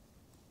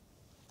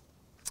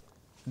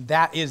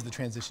 That is the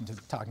transition to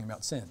talking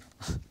about sin.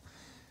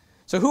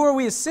 So who are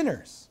we as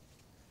sinners?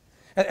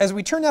 As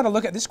we turn now to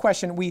look at this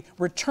question, we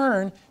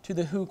return to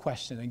the who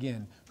question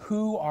again.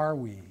 Who are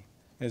we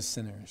as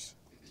sinners?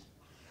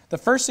 The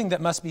first thing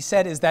that must be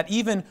said is that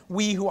even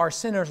we who are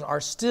sinners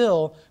are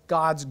still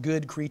God's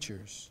good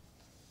creatures.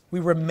 We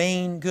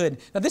remain good.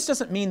 Now, this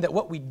doesn't mean that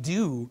what we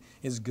do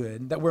is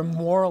good, that we're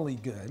morally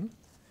good,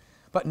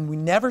 but we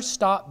never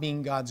stop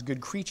being God's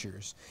good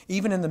creatures,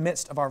 even in the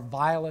midst of our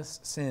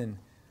vilest sin.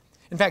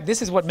 In fact,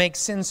 this is what makes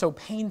sin so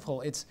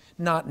painful. It's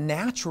not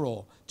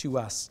natural to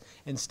us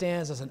and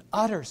stands as an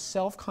utter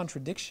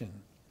self-contradiction.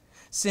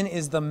 Sin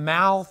is the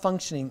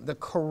malfunctioning, the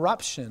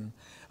corruption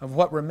of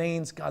what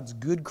remains God's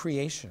good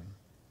creation.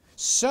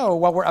 So,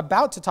 while we're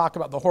about to talk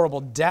about the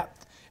horrible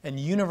depth and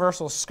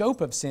universal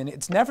scope of sin,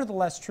 it's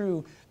nevertheless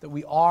true that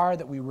we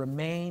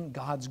remain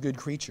God's good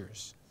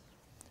creatures.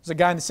 There's a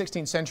guy in the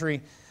 16th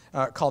century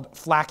called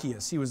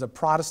Flacius. He was a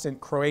Protestant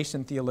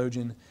Croatian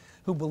theologian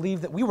who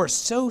believed that we were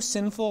so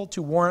sinful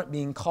to warrant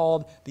being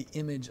called the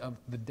image of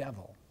the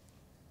devil.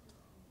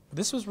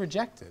 This was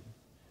rejected,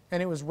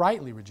 and it was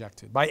rightly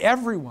rejected by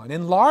everyone,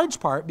 in large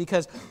part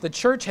because the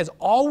church has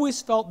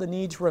always felt the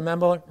need to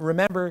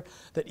remember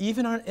that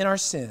even in our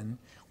sin,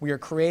 we are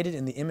created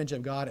in the image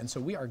of God, and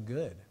so we are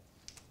good.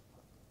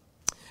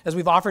 As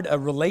we've offered a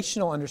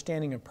relational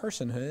understanding of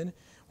personhood,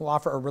 we'll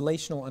offer a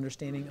relational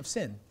understanding of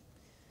sin.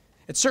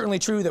 It's certainly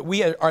true that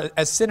we are,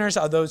 as sinners,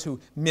 are those who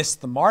miss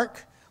the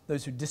mark,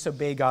 those who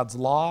disobey God's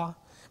law.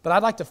 But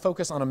I'd like to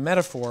focus on a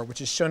metaphor which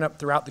has shown up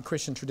throughout the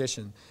Christian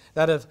tradition,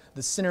 that of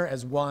the sinner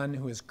as one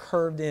who is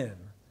curved in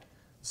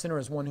The sinner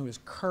is one who is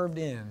curved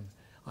in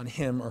on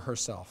him or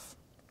herself.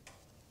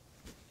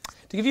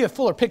 To give you a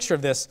fuller picture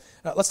of this,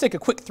 let's take a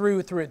quick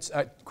tour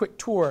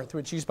through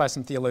its use by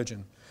some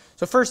theologians.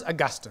 So first,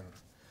 Augustine.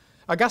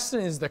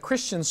 Augustine is the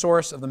Christian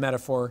source of the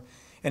metaphor,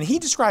 and he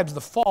describes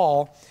the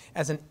fall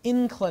as an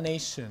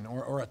inclination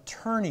or a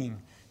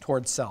turning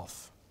towards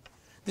self.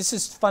 This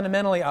is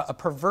fundamentally a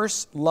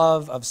perverse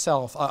love of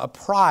self, a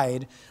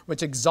pride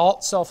which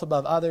exalts self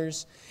above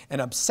others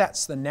and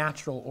upsets the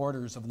natural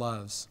orders of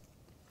loves.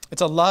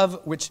 It's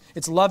love which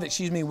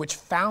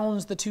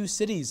founds the two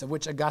cities of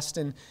which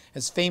Augustine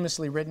has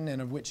famously written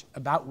and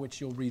about which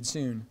you'll read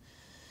soon.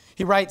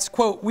 He writes,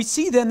 quote, "We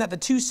see then that the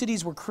two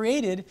cities were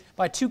created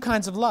by two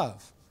kinds of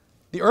love.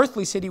 The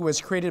earthly city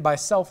was created by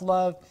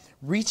self-love,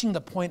 reaching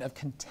the point of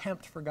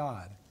contempt for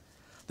God.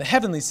 The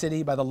heavenly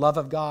city by the love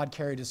of God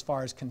carried as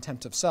far as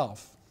contempt of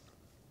self.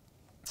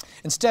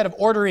 Instead of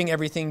ordering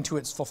everything to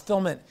its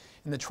fulfillment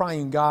in the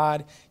triune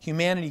God,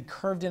 humanity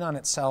curved in on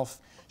itself,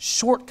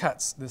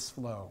 shortcuts this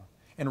flow,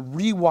 and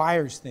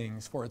rewires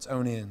things for its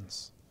own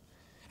ends.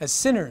 As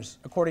sinners,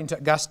 according to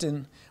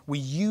Augustine, we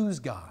use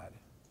God.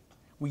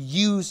 We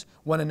use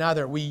one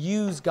another. We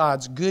use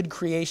God's good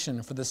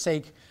creation for the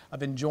sake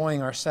of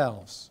enjoying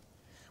ourselves.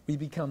 We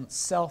become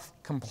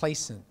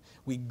self-complacent.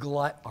 We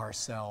glut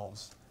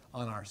ourselves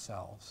on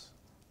ourselves."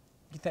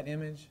 Get that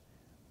image?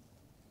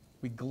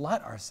 We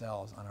glut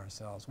ourselves on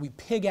ourselves. We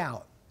pig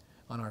out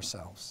on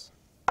ourselves.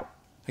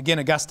 Again,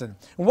 Augustine.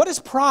 What is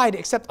pride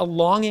except a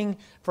longing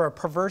for a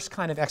perverse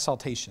kind of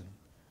exaltation?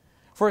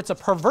 For it's a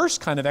perverse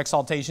kind of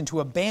exaltation to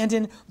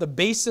abandon the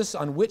basis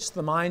on which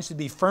the mind should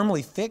be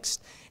firmly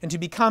fixed and to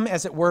become,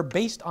 as it were,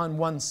 based on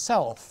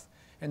oneself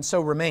and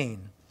so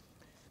remain.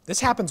 This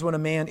happens when a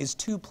man is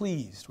too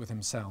pleased with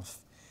himself.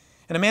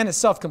 And a man is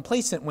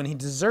self-complacent when he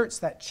deserts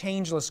that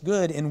changeless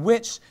good in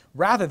which,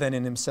 rather than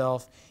in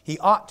himself, he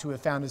ought to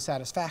have found his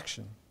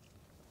satisfaction.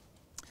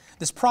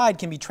 This pride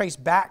can be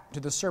traced back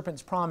to the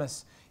serpent's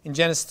promise in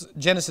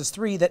Genesis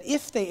 3 that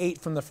if they ate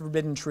from the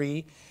forbidden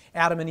tree,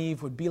 Adam and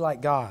Eve would be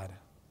like God.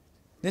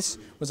 This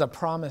was a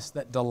promise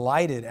that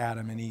delighted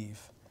Adam and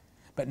Eve.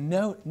 But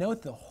note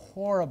the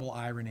horrible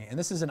irony, and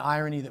this is an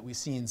irony that we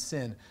see in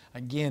sin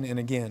again and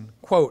again.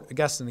 Quote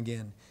Augustine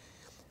again.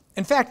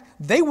 "In fact,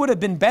 they would have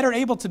been better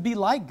able to be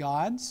like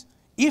gods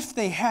if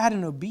they had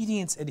in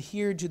obedience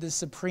adhered to the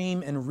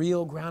supreme and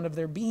real ground of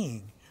their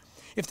being,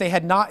 if they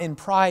had not in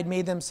pride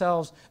made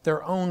themselves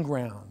their own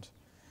ground.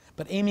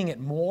 But aiming at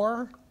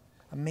more,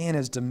 a man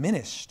is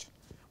diminished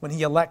when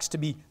he elects to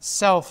be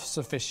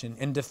self-sufficient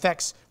and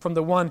defects from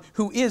the one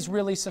who is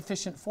really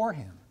sufficient for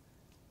him.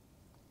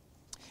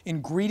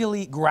 In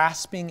greedily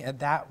grasping at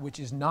that which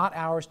is not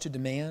ours to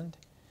demand,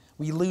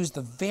 we lose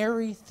the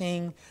very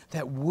thing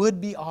that would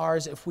be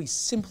ours if we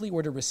simply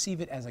were to receive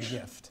it as a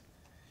gift,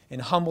 in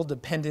humble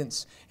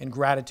dependence and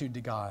gratitude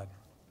to God.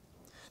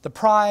 The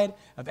pride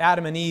of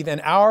Adam and Eve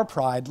and our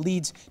pride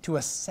leads to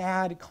a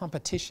sad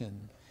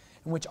competition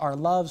in which our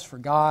loves for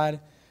God,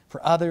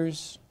 for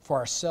others, for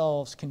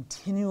ourselves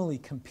continually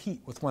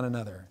compete with one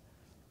another.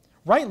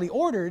 Rightly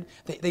ordered,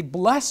 they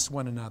bless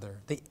one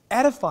another. They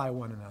edify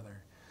one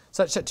another,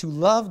 such that to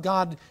love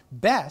God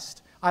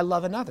best, I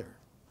love another.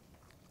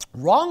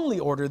 Wrongly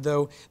ordered,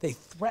 though, they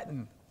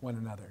threaten one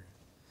another.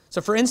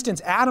 So, for instance,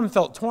 Adam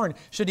felt torn.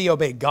 Should he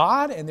obey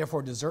God and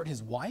therefore desert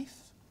his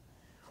wife?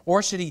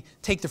 Or should he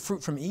take the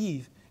fruit from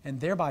Eve and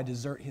thereby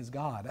desert his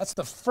God? That's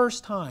the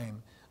first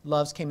time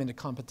loves came into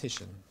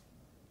competition.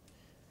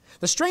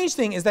 The strange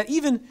thing is that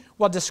even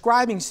while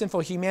describing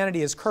sinful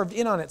humanity as curved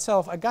in on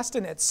itself,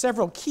 Augustine, at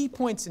several key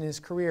points in his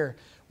career,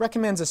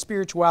 recommends a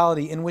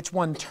spirituality in which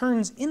one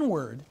turns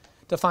inward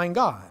to find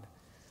God.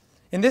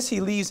 In this, he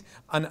leaves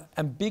an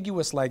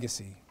ambiguous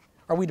legacy.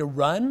 Are we to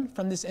run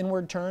from this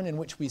inward turn in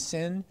which we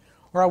sin,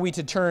 or are we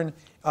to turn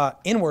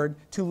inward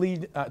to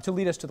lead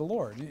us to the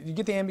Lord? You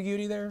get the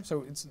ambiguity there?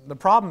 So the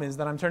problem is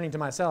that I'm turning to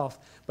myself,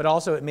 but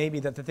also it may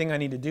be that the thing I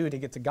need to do to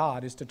get to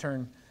God is to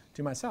turn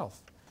to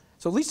myself.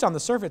 So at least on the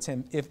surface,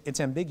 it's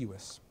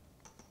ambiguous.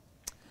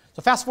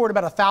 So fast forward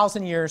about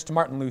 1,000 years to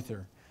Martin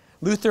Luther.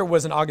 Luther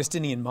was an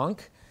Augustinian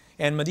monk,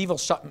 and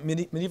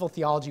medieval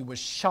theology was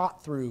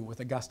shot through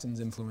with Augustine's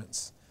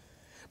influence.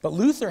 But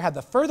Luther had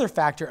the further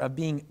factor of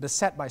being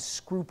beset by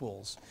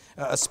scruples,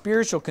 a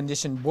spiritual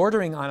condition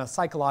bordering on a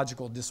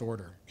psychological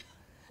disorder.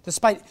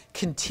 Despite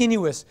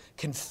continuous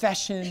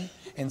confession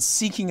and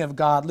seeking of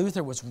God,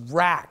 Luther was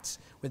racked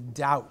with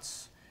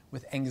doubts,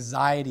 with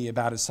anxiety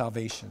about his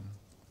salvation.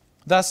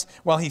 Thus,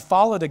 while he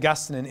followed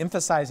Augustine in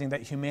emphasizing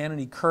that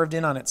humanity curved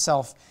in on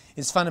itself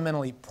is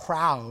fundamentally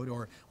proud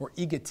or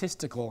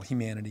egotistical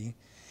humanity,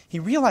 he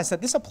realized that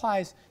this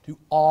applies to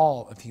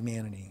all of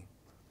humanity.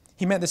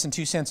 He meant this in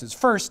two senses.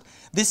 First,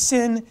 this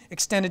sin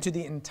extended to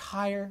the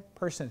entire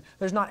person.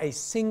 There's not a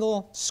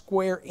single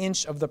square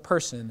inch of the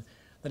person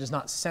that is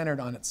not centered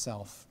on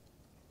itself.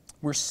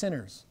 We're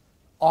sinners,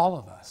 all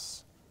of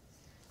us.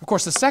 Of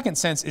course, the second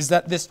sense is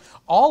that this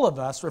all of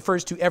us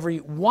refers to every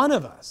one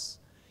of us,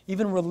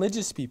 even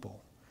religious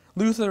people.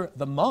 Luther,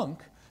 the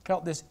monk,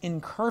 felt this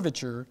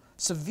incurvature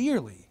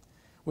severely.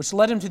 which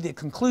led him to the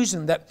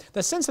conclusion that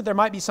the sense that there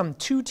might be some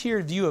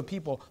two-tiered view of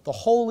people, the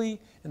holy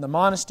in the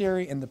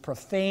monastery and the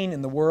profane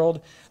in the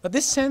world, that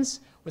this sense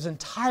was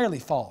entirely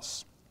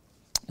false.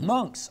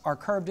 Monks are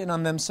curved in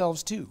on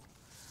themselves too.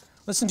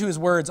 Listen to his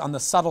words on the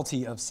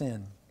subtlety of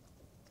sin.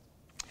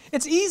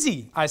 It's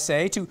easy, I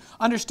say, to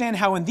understand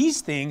how in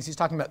these things, he's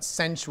talking about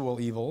sensual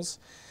evils,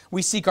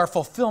 we seek our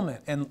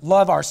fulfillment and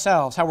love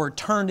ourselves, how we're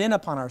turned in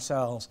upon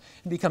ourselves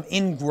and become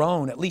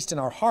ingrown, at least in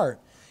our heart,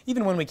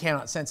 even when we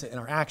cannot sense it in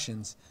our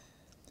actions.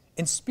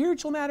 In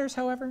spiritual matters,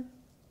 however,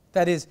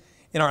 that is,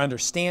 in our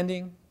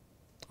understanding,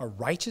 our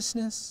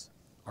righteousness,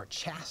 our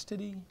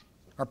chastity,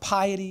 our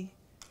piety,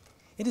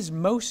 it is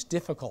most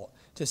difficult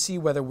to see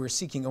whether we're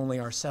seeking only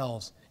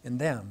ourselves in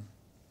them.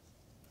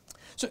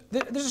 So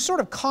there's a sort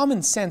of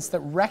common sense that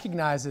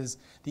recognizes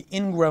the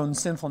ingrown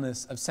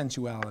sinfulness of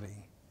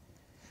sensuality.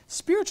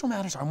 Spiritual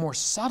matters are more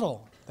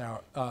subtle,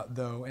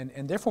 though,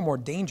 and therefore more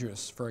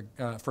dangerous for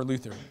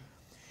Luther.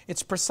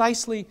 It's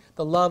precisely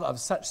the love of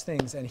such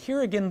things, and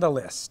here again the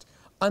list: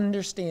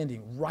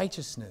 understanding,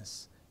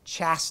 righteousness,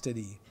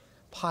 chastity,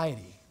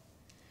 piety.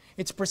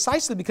 It's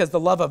precisely because the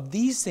love of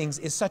these things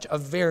is such a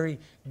very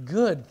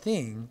good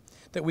thing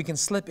that we can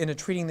slip into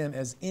treating them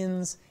as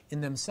ends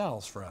in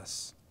themselves for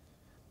us.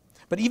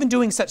 But even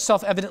doing such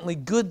self-evidently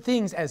good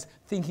things as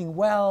thinking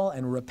well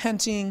and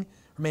repenting,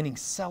 remaining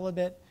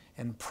celibate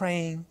and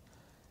praying,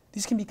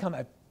 these can become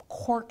a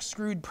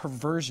corkscrewed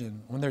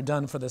perversion when they're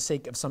done for the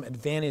sake of some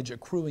advantage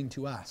accruing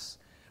to us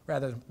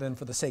rather than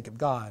for the sake of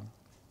God.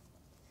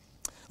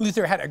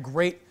 Luther had a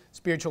great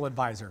spiritual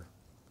advisor,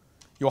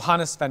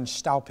 Johannes von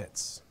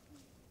Staupitz.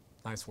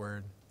 Nice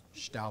word,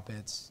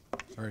 Staupitz.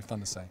 Very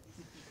fun to say.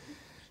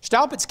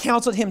 Staupitz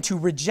counseled him to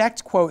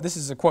reject, quote, this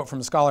is a quote from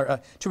a scholar,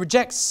 to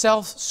reject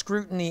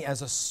self-scrutiny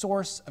as a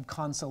source of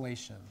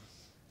consolation.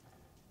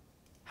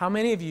 How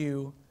many of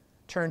you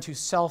turn to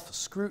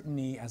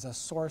self-scrutiny as a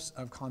source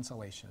of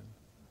consolation?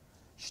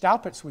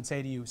 Staupitz would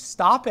say to you,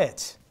 stop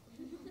it,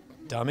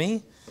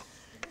 dummy.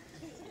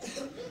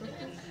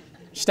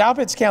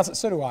 Staupitz counseled,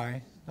 so do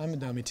I. I'm a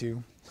dummy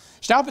too.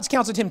 Staupitz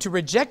counseled him to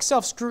reject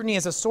self-scrutiny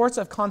as a source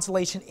of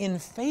consolation in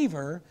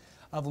favor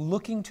of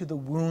looking to the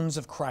wounds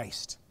of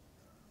Christ.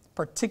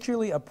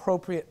 Particularly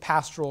appropriate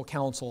pastoral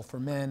counsel for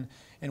men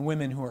and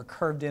women who are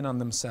curved in on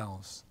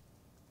themselves.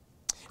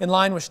 In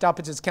line with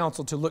Staupitz's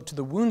counsel to look to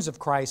the wounds of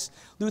Christ,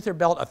 Luther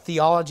built a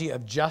theology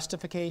of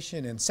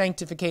justification and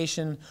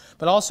sanctification,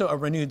 but also a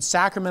renewed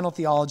sacramental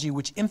theology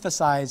which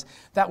emphasized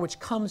that which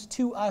comes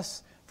to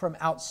us from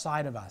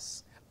outside of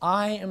us.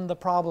 I am the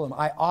problem.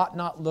 I ought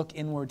not look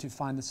inward to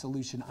find the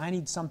solution. I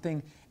need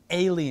something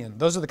alien.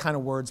 Those are the kind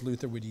of words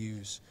Luther would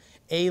use.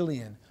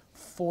 Alien,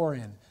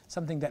 foreign,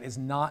 something that is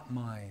not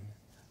mine.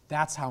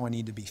 That's how I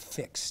need to be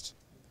fixed.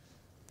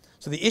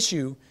 So the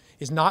issue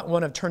is not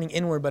one of turning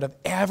inward, but of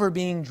ever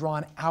being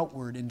drawn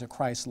outward into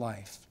Christ's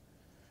life.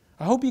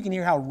 I hope you can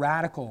hear how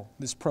radical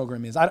this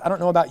program is. I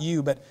don't know about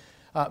you, but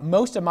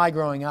most of my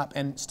growing up,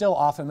 and still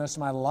often most of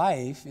my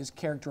life, is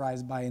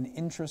characterized by an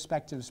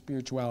introspective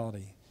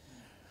spirituality.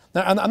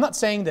 Now, I'm not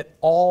saying that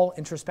all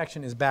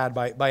introspection is bad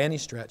by any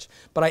stretch,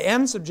 but I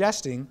am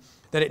suggesting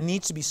that it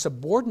needs to be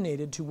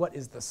subordinated to what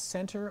is the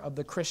center of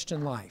the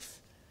Christian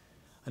life,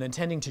 and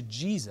attending to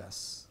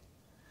Jesus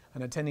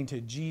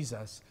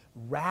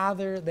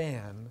rather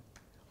than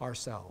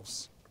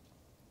ourselves.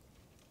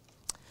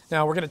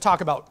 Now, we're going to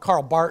talk about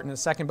Karl Barth in a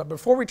second, but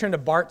before we turn to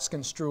Barth's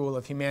construal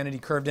of humanity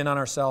curved in on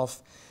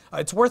ourselves,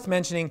 it's worth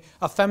mentioning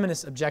a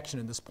feminist objection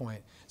at this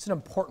point. It's an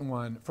important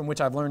one from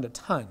which I've learned a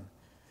ton.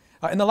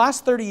 In the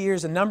last 30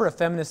 years, a number of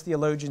feminist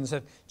theologians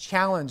have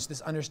challenged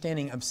this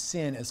understanding of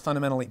sin as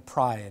fundamentally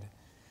pride.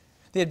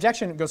 The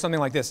objection goes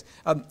something like this.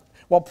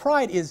 While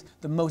pride is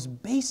the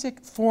most basic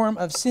form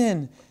of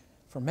sin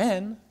for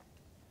men,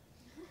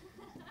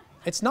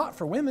 it's not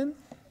for women.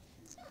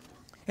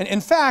 And in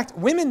fact,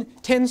 women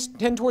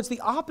tend towards the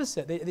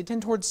opposite. They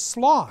tend towards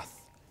sloth.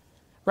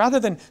 Rather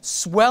than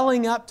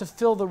swelling up to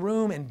fill the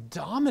room and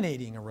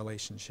dominating a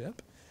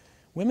relationship,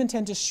 women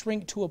tend to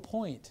shrink to a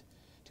point,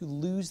 to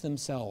lose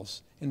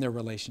themselves in their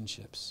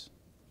relationships.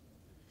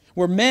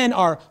 Where men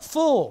are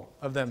full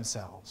of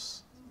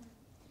themselves,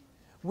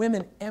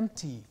 women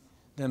empty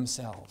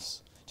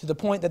themselves to the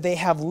point that they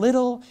have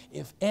little,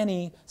 if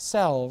any,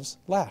 selves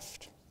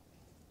left.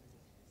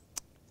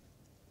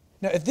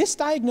 Now, if this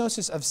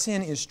diagnosis of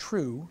sin is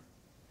true,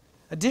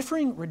 a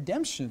differing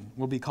redemption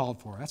will be called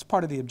for. That's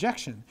part of the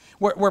objection.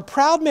 Where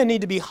proud men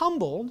need to be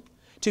humbled,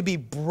 to be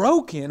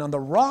broken on the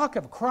rock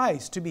of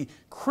Christ, to be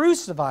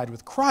crucified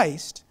with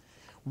Christ,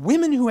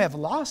 women who have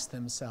lost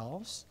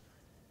themselves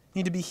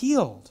need to be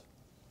healed,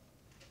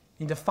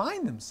 need to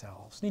find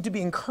themselves, need to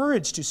be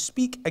encouraged to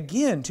speak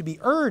again, to be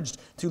urged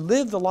to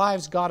live the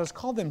lives God has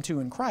called them to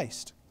in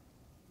Christ.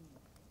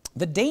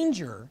 The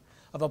danger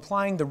of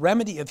applying the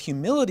remedy of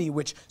humility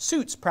which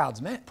suits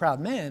proud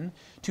men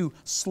to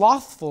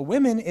slothful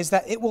women is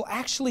that it will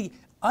actually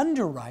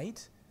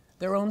underwrite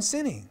their own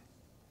sinning.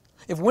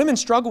 If women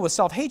struggle with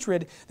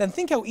self-hatred, then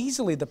think how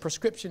easily the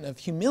prescription of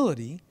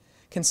humility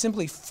can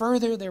simply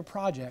further their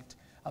project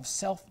of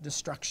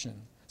self-destruction,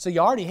 So you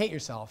already hate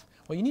yourself.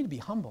 Well, you need to be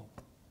humble.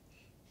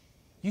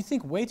 You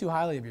think way too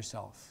highly of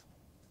yourself.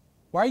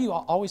 Why are you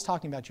always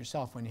talking about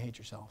yourself when you hate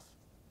yourself?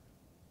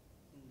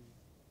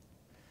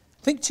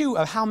 Think, too,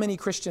 of how many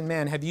Christian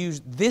men have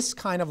used this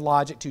kind of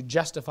logic to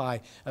justify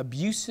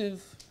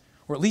abusive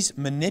or at least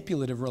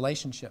manipulative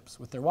relationships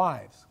with their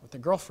wives, with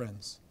their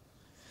girlfriends.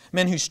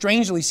 Men who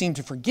strangely seem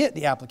to forget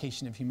the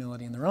application of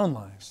humility in their own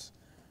lives.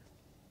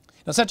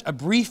 Now, such a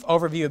brief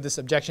overview of this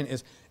objection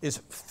is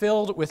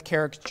filled with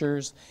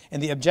caricatures,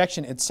 and the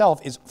objection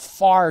itself is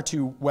far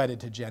too wedded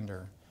to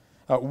gender.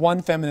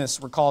 One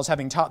feminist recalls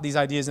having taught these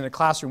ideas in a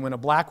classroom when a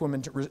black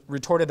woman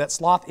retorted that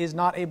sloth is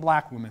not a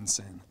black woman's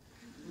sin.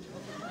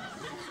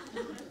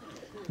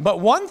 But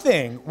one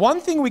thing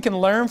we can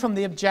learn from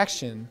the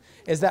objection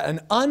is that an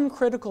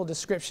uncritical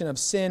description of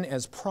sin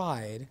as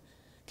pride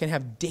can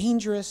have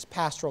dangerous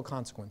pastoral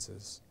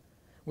consequences,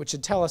 which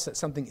should tell us that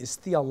something is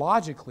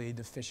theologically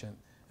deficient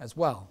as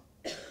well.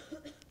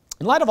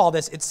 In light of all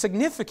this, it's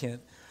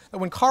significant that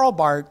when Karl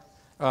Barth,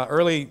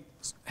 early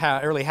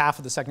part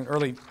of the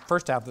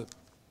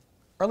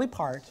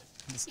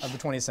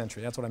 20th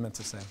century, that's what I meant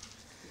to say.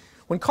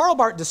 When Karl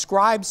Barth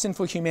describes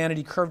sinful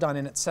humanity curved in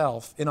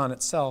on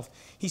itself,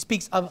 he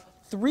speaks of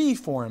three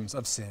forms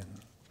of sin.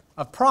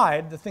 Of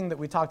pride, the thing that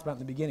we talked about in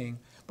the beginning,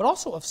 but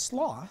also of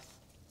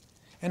sloth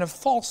and of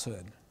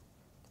falsehood.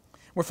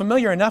 We're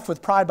familiar enough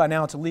with pride by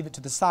now to leave it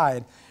to the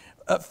side.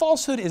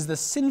 Falsehood is the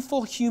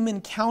sinful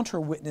human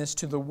counter-witness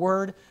to the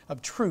word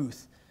of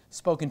truth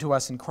spoken to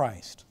us in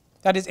Christ.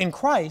 That is, in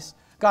Christ,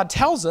 God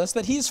tells us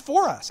that He is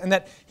for us, and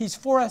that He's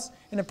for us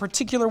in a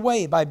particular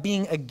way by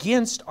being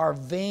against our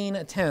vain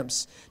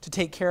attempts to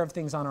take care of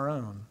things on our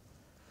own.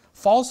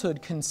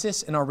 Falsehood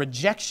consists in our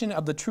rejection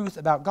of the truth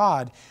about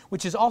God,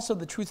 which is also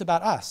the truth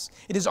about us.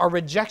 It is our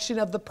rejection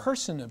of the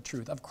person of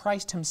truth, of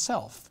Christ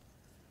Himself.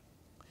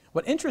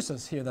 What interests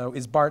us here, though,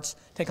 is Barth's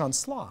take on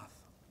sloth.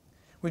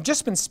 We've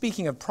just been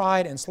speaking of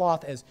pride and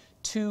sloth as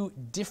two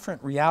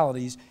different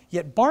realities,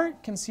 yet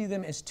Barth can see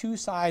them as two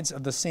sides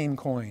of the same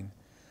coin,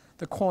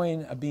 the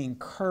coin of being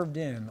curved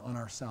in on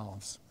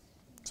ourselves.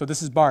 So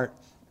this is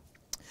Barth.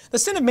 The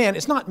sin of man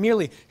is not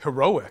merely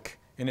heroic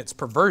in its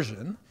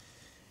perversion.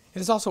 It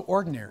is also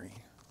ordinary,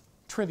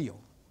 trivial,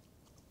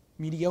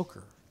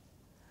 mediocre.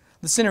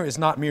 The sinner is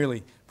not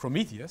merely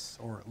Prometheus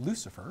or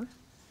Lucifer.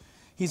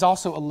 He's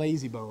also a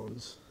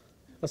lazybones,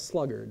 a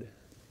sluggard,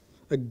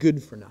 a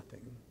good-for-nothing,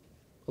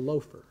 a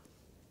loafer.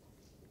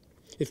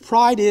 If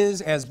pride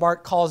is, as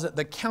Barth calls it,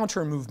 the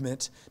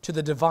counter-movement to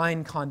the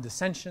divine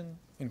condescension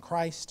in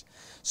Christ,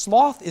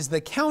 sloth is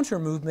the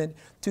counter-movement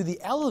to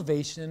the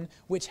elevation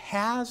which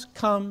has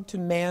come to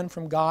man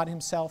from God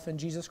Himself in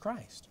Jesus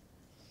Christ.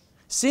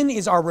 Sin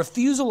is our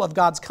refusal of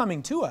God's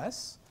coming to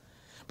us,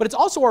 but it's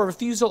also our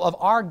refusal of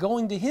our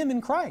going to Him in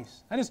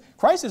Christ. That is,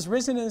 Christ has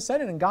risen and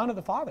ascended and gone to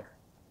the Father.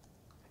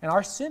 And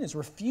our sin is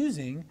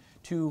refusing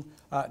to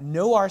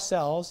know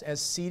ourselves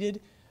as seated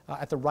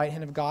at the right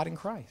hand of God in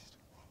Christ.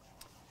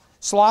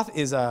 Sloth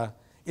is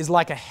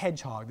like a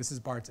hedgehog. This is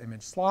Barth's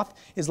image. Sloth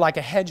is like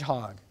a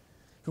hedgehog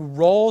who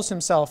rolls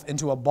himself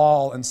into a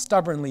ball and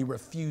stubbornly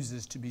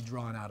refuses to be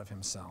drawn out of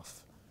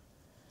himself.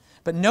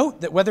 But note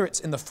that whether it's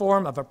in the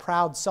form of a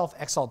proud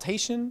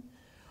self-exaltation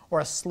or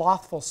a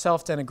slothful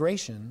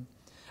self-denigration,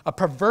 a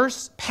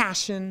perverse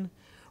passion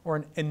or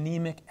an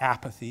anemic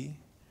apathy,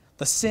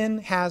 the sin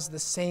has the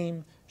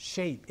same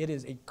shape. It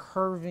is a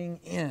curving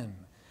in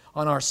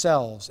on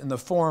ourselves in the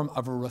form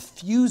of a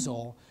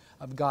refusal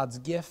of God's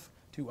gift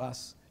to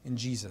us in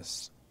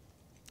Jesus.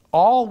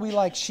 All we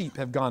like sheep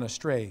have gone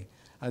astray,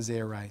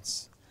 Isaiah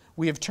writes.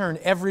 We have turned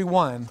every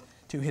one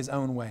to his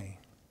own way.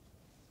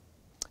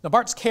 Now,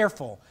 Barth's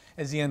careful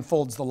as he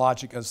unfolds the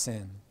logic of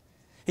sin.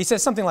 He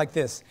says something like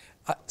this: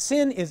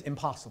 sin is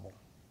impossible.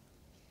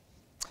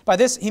 By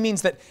this, he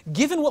means that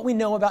given what we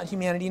know about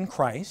humanity in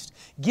Christ,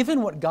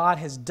 given what God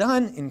has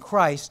done in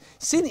Christ,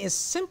 sin is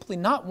simply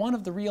not one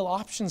of the real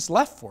options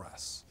left for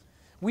us.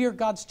 We are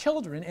God's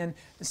children, and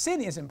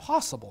sin is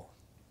impossible.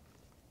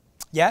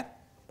 Yet,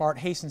 Barth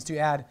hastens to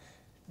add,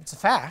 it's a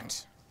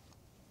fact.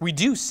 We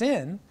do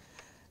sin,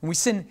 and we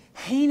sin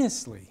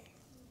heinously.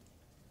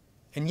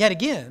 And yet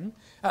again,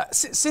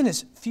 sin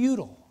is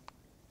futile.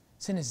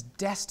 Sin is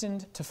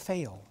destined to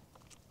fail.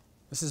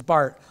 This is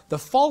Barth. The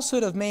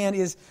falsehood of man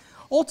is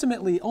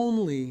ultimately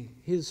only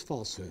his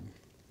falsehood.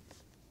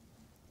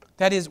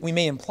 That is, we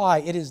may imply,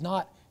 it is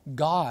not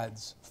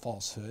God's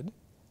falsehood.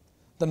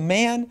 The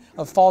man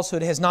of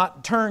falsehood has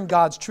not turned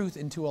God's truth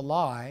into a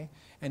lie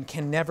and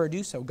can never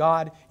do so.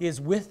 God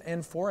is with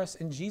and for us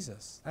in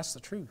Jesus. That's the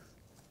truth.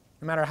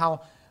 No matter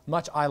how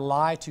much I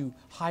lie to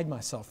hide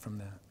myself from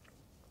that.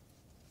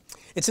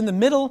 It's in the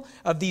middle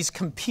of these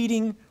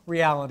competing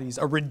realities,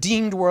 a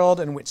redeemed world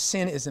in which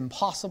sin is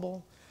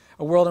impossible,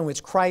 a world in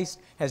which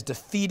Christ has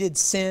defeated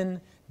sin,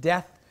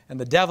 death, and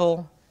the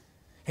devil,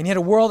 and yet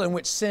a world in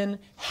which sin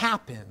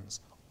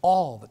happens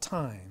all the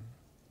time.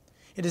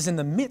 It is in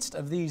the midst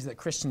of these that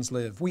Christians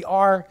live. We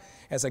are,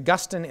 as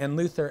Augustine and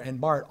Luther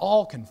and Barth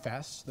all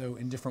confess, though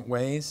in different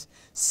ways,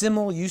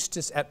 simul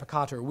justus et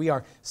peccator. We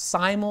are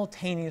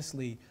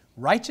simultaneously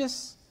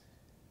righteous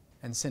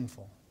and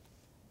sinful.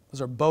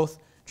 Those are both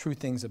true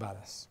things about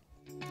us.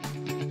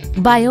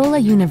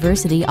 Biola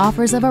University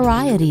offers a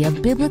variety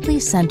of biblically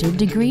centered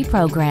degree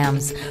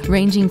programs,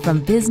 ranging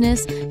from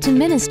business to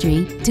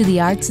ministry to the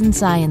arts and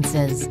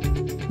sciences.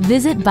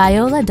 Visit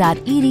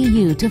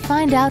biola.edu to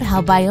find out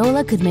how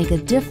Biola could make a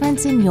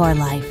difference in your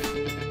life.